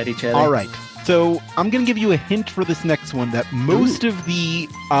 sex at each other. All right. So I'm going to give you a hint for this next one that most of the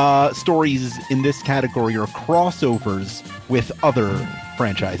stories in this category are crossovers with other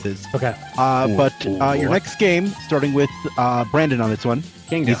franchises. Okay. But your next game, starting with Brandon on this one,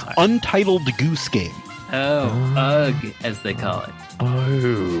 Kingdom is Hearts. Untitled Goose Game. Oh, UG, as they call it. Oh.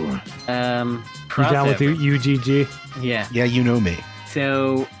 You down with Crossover. UGG? Yeah. Yeah, you know me.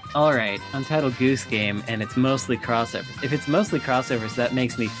 So, all right, Untitled Goose Game, and it's mostly crossovers. If it's mostly crossovers, that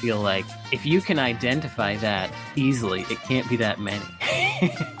makes me feel like if you can identify that easily, it can't be that many.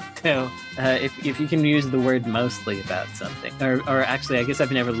 So, if you can use the word mostly about something, or actually, I guess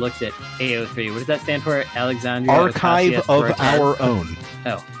I've never looked at AO3. What does that stand for? Alexandria Archive of Ocasio-Cortez? Our Own.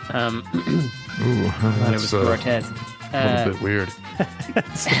 Oh, Ooh, I thought it was that's Cortez. a little bit weird.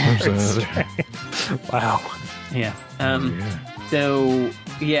 Wow. Yeah. Yeah. So,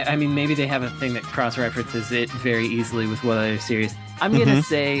 yeah, I mean, maybe they have a thing that cross-references it very easily with what other series. I'm going to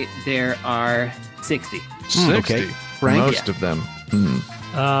say there are 60. 60. Okay. Frank? Most of them.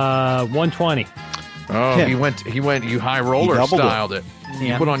 120. Oh, Tim. he went, you high roller doubled it. styled it. You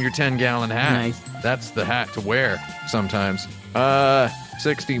Yeah. put on your 10-gallon hat. Nice. That's the hat to wear sometimes.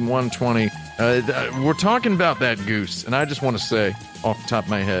 60, 120. We're talking about that goose, and I just want to say, off the top of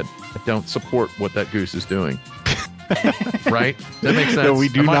my head, I don't support what that goose is doing. Right? That makes sense. No, we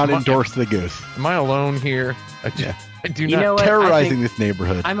do Am I- not am I- endorse the goose. Am I alone here? Yeah. I do You not. know what? I Terrorizing think this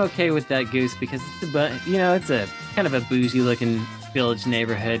neighborhood. I'm okay with that goose because it's a kind of a bougie-looking village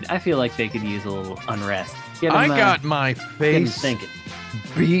neighborhood. I feel like they could use a little unrest. Get 'em, I got my get 'em face thinking.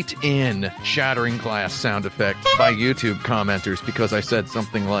 beat in shattering glass sound effect by YouTube commenters because I said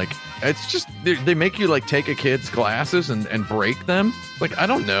something like, it's just, they make you like take a kid's glasses and break them. Like, I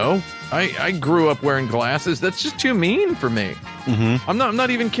don't know. I grew up wearing glasses. That's just too mean for me. Mm-hmm. I'm not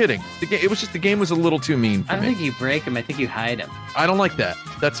even kidding. It was just, the game was a little too mean for I don't me. think you break them. I think you hide them, I don't like that.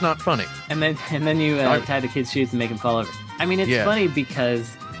 That's not funny. and then you tie the kid's shoes and make them fall over. I mean, it's Yeah. funny because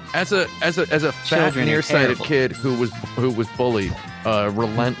As a fat, Children are nearsighted terrible. kid who was bullied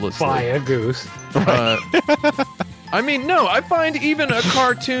relentlessly. By a goose. I mean, no, I find even a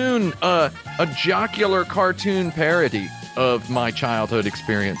cartoon, a jocular cartoon parody of my childhood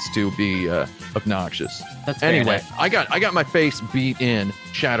experience to be obnoxious. that's fair Anyway, enough. I got my face beat in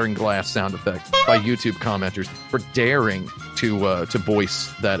shattering glass sound effects by YouTube commenters for daring to voice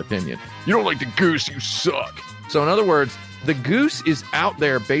that opinion. You don't like the goose, you suck. So in other words, the goose is out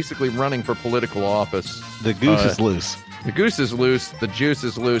there basically running for political office. The goose is loose. The goose is loose. The juice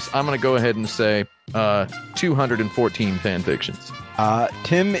is loose. I'm going to go ahead and say 214 fan fictions.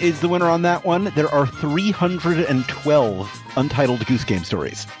 Tim is the winner on that one. There are 312 Untitled Goose Game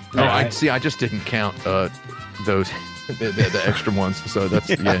stories. Oh, I right. see. I just didn't count those the extra ones. So that's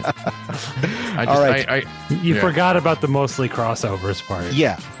yeah. I just All right. I You Yeah. forgot about the mostly crossovers part.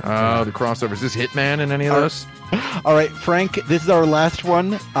 Yeah. the crossovers. Is Hitman in any of those? All right, Frank, this is our last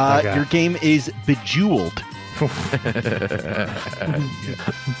one. Okay. Your game is Bejeweled.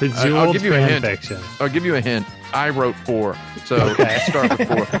 Bejeweled I'll give you a fan hint. fiction. I'll give you a hint. I wrote 4, so you can start with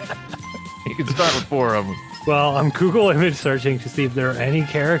 4. You can start with 4 of them. Well, I'm Google image searching to see if there are any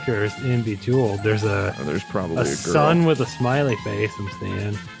characters in Bejeweled. There's a Oh, there's probably a a girl. sun with a smiley face I'm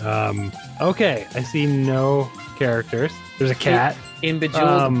seeing. Okay, I see no characters. There's a cat. In Bejeweled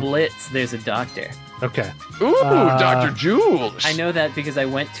Um, Blitz, there's a doctor. Okay. Ooh, Uh, Dr. Jules. I know that because I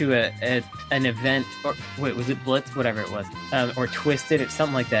went to an event, or wait, was it Blitz? Whatever it was, or Twisted, or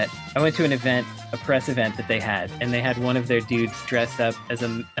something like that. I went to an event, a press event that they had, and they had one of their dudes dress up as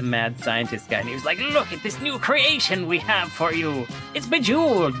a mad scientist guy, and he was like, "Look at this new creation we have for you. It's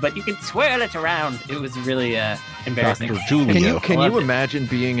Bejeweled, but you can swirl it around." It was really embarrassing. Dr. Julio. Can Loved you it. imagine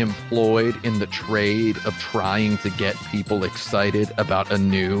being employed in the trade of trying to get people excited about a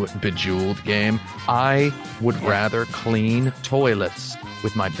new Bejeweled game? I would rather clean toilets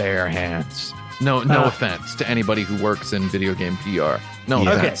with my bare hands. No offense to anybody who works in video game PR. No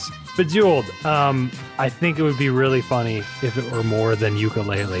Yeah. offense. Bejeweled. I think it would be really funny if it were more than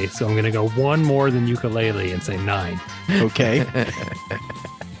ukulele. So I'm going to go one more than ukulele and say 9. Okay.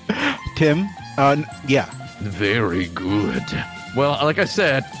 Tim? Yeah. Very good. Well, like I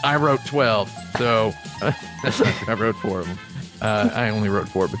said, I wrote 12, so I wrote 4 of them. I only wrote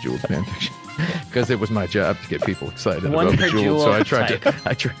 4 Bejeweled fanfiction because it was my job to get people excited One about per Bejeweled. So I jewel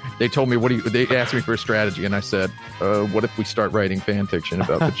tried to. They told me, they asked me for a strategy, and I said, what if we start writing fan fiction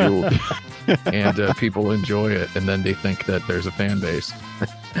about Bejeweled and people enjoy it, and then they think that there's a fan base.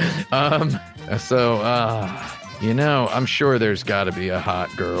 I'm sure there's got to be a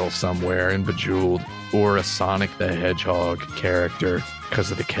hot girl somewhere in Bejeweled or a Sonic the Hedgehog character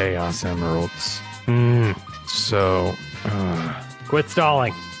because of the Chaos Emeralds. So, Quit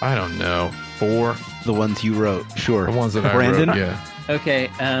stalling. I don't know. 4. The ones you wrote, sure. The ones that Brandon? I wrote, yeah. Okay,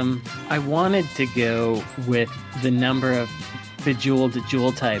 I wanted to go with the number of bejeweled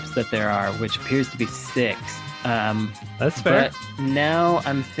jewel types that there are, which appears to be 6. That's fair. But now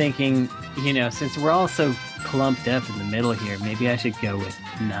I'm thinking, since we're all so clumped up in the middle here, maybe I should go with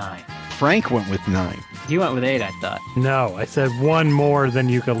 9. Frank went with 9. You went with 8, I thought. No, I said one more than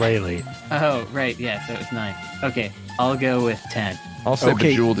ukulele. Oh, right, yeah, so it was 9. Okay, I'll go with 10. I'll say Okay.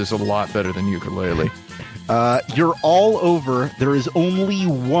 Bejeweled is a lot better than ukulele. You're all over. There is only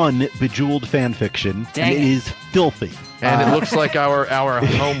one Bejeweled fanfiction, Dang and it it. is filthy. And it looks like our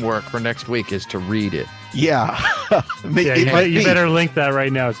homework for next week is to read it. Yeah. Yeah, you better link that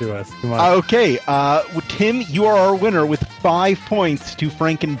right now to us. Come on. Okay, Tim, you are our winner with 5 points to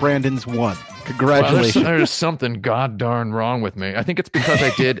Frank and Brandon's 1. Well, Congratulations. there's something god darn wrong with me. I think it's because I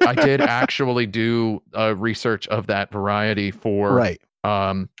did actually do research of that variety for Right.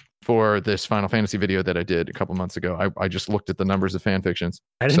 for this Final Fantasy video that I did a couple months ago. I just looked at the numbers of fan fictions.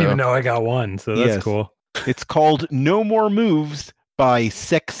 I didn't even know I got one, so that's Yes. cool. It's called No More Moves by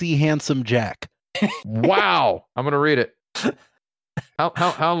Sexy Handsome Jack. Wow, I'm gonna read it.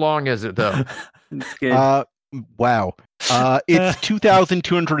 How long is it though? It's good. Wow. It's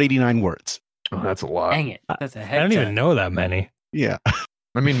 2,289 words. Oh, that's a lot. Dang it. That's a I heck don't ton. even know that many. Yeah.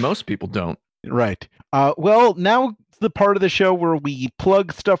 I mean, most people don't. Right. Well, now the part of the show where we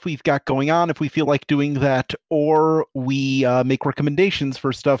plug stuff we've got going on if we feel like doing that, or we make recommendations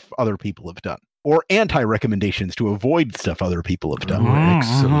for stuff other people have done, or anti-recommendations to avoid stuff other people have done.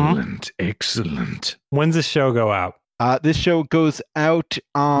 Excellent. When's the show go out? This show goes out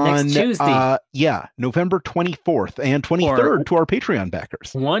on Next Tuesday. November 24th and 23rd to our Patreon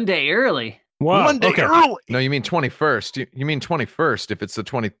backers. One day early. Wow. One day okay. early. No, you mean 21st. You mean 21st if it's the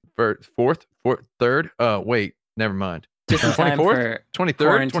 24th, 3rd? Wait, never mind. Just in time 24th, for 23rd,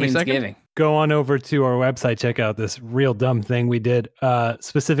 quarantine 22nd? giving. Go on over to our website, check out this real dumb thing we did,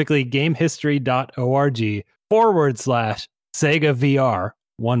 specifically gamehistory.org/Sega VR,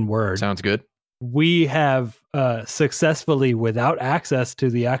 one word. Sounds good. We have successfully, without access to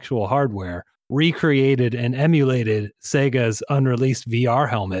the actual hardware, recreated and emulated Sega's unreleased VR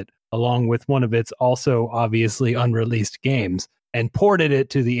helmet, along with one of its also obviously unreleased games, and ported it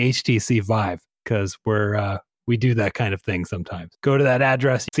to the HTC Vive, because we do that kind of thing sometimes. Go to that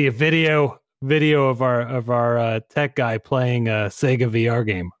address, see a video of our tech guy playing a Sega VR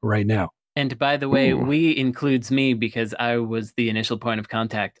game right now. And by the way, Ooh. we includes me because I was the initial point of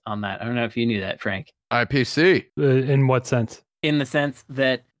contact on that. I don't know if you knew that, Frank. IPC. In what sense? In the sense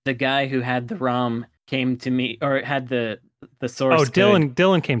that the guy who had the ROM came to me, or had the source. Oh, code.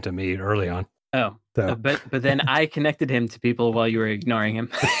 Dylan came to me early on. Oh, So. but then I connected him to people while you were ignoring him.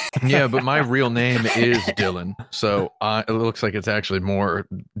 Yeah, but my real name is Dylan, so it looks like it's actually more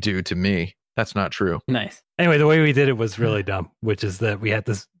due to me. That's not true. Nice. Anyway, the way we did it was really dumb, which is that we had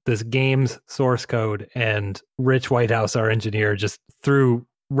this game's source code, and Rich Whitehouse, our engineer, just through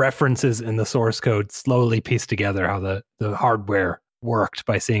references in the source code slowly pieced together how the hardware worked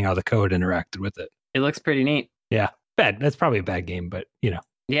by seeing how the code interacted with it. It looks pretty neat. Yeah, bad. That's probably a bad game, but Yeah,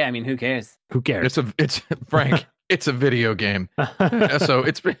 I mean, who cares? who cares? It's Frank. It's a video game, so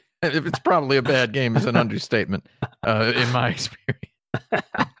it's probably a bad game is an understatement in my experience.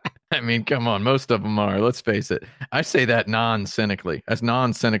 I mean, come on, most of them are. Let's face it. I say that non-cynically as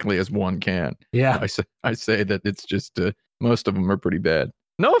one can. Yeah. I say that it's just most of them are pretty bad.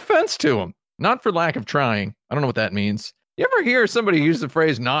 No offense to them, not for lack of trying. I don't know what that means. You ever hear somebody use the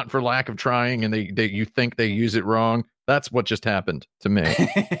phrase "not for lack of trying" and you think they use it wrong? That's what just happened to me.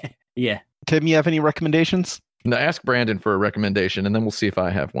 Yeah. Tim, you have any recommendations? Now ask Brandon for a recommendation, and then we'll see if I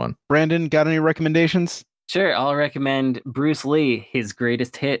have one. Brandon, got any recommendations? Sure, I'll recommend Bruce Lee, his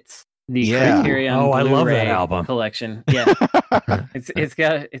greatest hits, the Yeah. Criterion Oh, I love that Blu-ray album. collection. Yeah, it's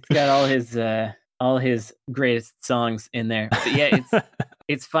got all his greatest songs in there. But yeah,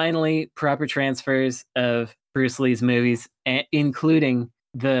 it's finally proper transfers of Bruce Lee's movies, including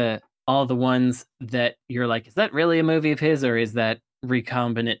all the ones that you're like, is that really a movie of his, or is that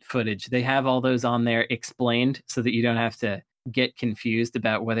recombinant footage? They have all those on there explained so that you don't have to get confused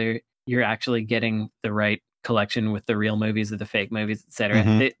about whether you're actually getting the right collection with the real movies or the fake movies, etc.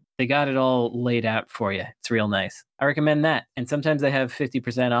 Mhm. They got it all laid out for you. It's real nice. I recommend that. And sometimes they have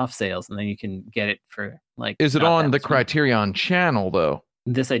 50% off sales, and then you can get it for like. Is it not on that the much money. Criterion channel though?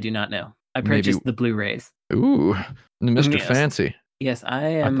 This I do not know. I Maybe- purchased the Blu-rays. Ooh, Mr. Yes. Fancy. Yes, I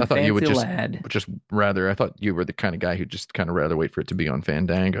am I thought fancy you would lad. I thought you were the kind of guy who just kind of rather wait for it to be on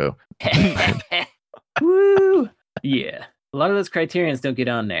Fandango. Woo! Yeah. A lot of those Criterions don't get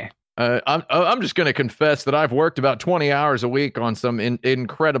on there. I'm just going to confess that I've worked about 20 hours a week on some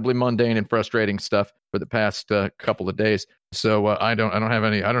incredibly mundane and frustrating stuff for the past couple of days. So I don't have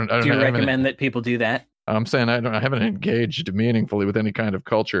any. Do you recommend that people do that? I'm saying I haven't engaged meaningfully with any kind of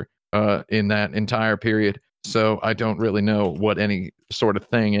culture in that entire period. So I don't really know what any sort of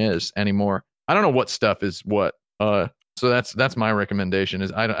thing is anymore. I don't know what stuff is what. So that's my recommendation.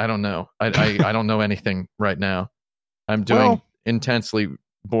 Is I don't know. I don't know anything right now. I'm doing intensely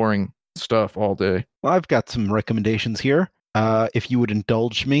boring stuff all day. Well, I've got some recommendations here. If you would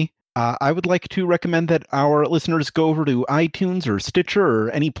indulge me, I would like to recommend that our listeners go over to iTunes or Stitcher or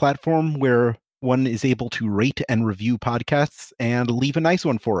any platform where one is able to rate and review podcasts and leave a nice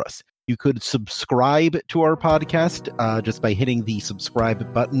one for us. You could subscribe to our podcast just by hitting the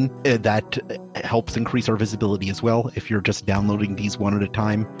subscribe button. That helps increase our visibility as well. If you're just downloading these one at a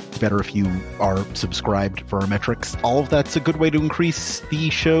time, it's better if you are subscribed for our metrics. All of that's a good way to increase the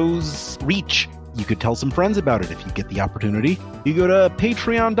show's reach. You could tell some friends about it if you get the opportunity. You go to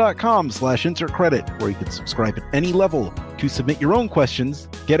patreon.com/insertcredit, where you can subscribe at any level to submit your own questions,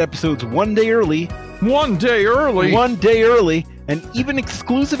 get episodes 1 day early. 1 day early? 1 day early, and even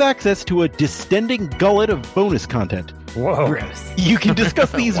exclusive access to a distending gullet of bonus content. Whoa. Gross. You can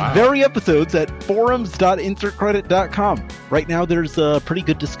discuss these Wow. very episodes at forums.insertcredit.com. Right now, there's a pretty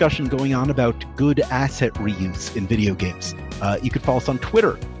good discussion going on about good asset reuse in video games. You could follow us on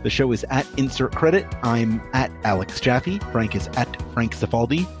Twitter. The show is at Insert Credit. I'm at Alex Jaffe. Frank is at Frank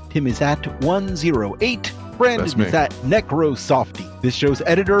Cifaldi. Tim is at 108. Brandon That's me. is at NecroSofty. This show's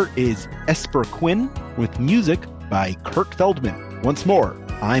editor is Esper Quinn, with music by Kurt Feldman. Once more,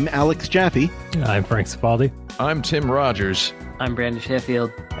 I'm Alex Jaffe. I'm Frank Cifaldi. I'm Tim Rogers. I'm Brandon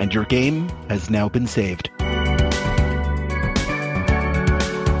Sheffield. And your game has now been saved.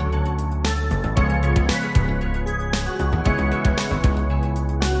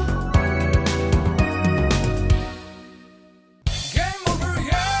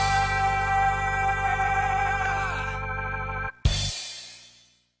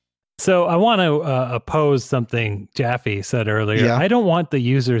 So I want to oppose something Jaffe said earlier. Yeah. I don't want the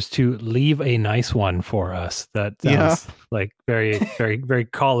users to leave a nice one for us. That sounds like very, very, very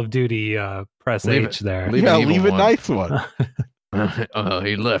Call of Duty press Leave H it- there. leave- Yeah, an evil leave a one. nice one.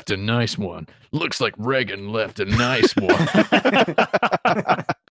 He left a nice one. Looks like Reagan left a nice one.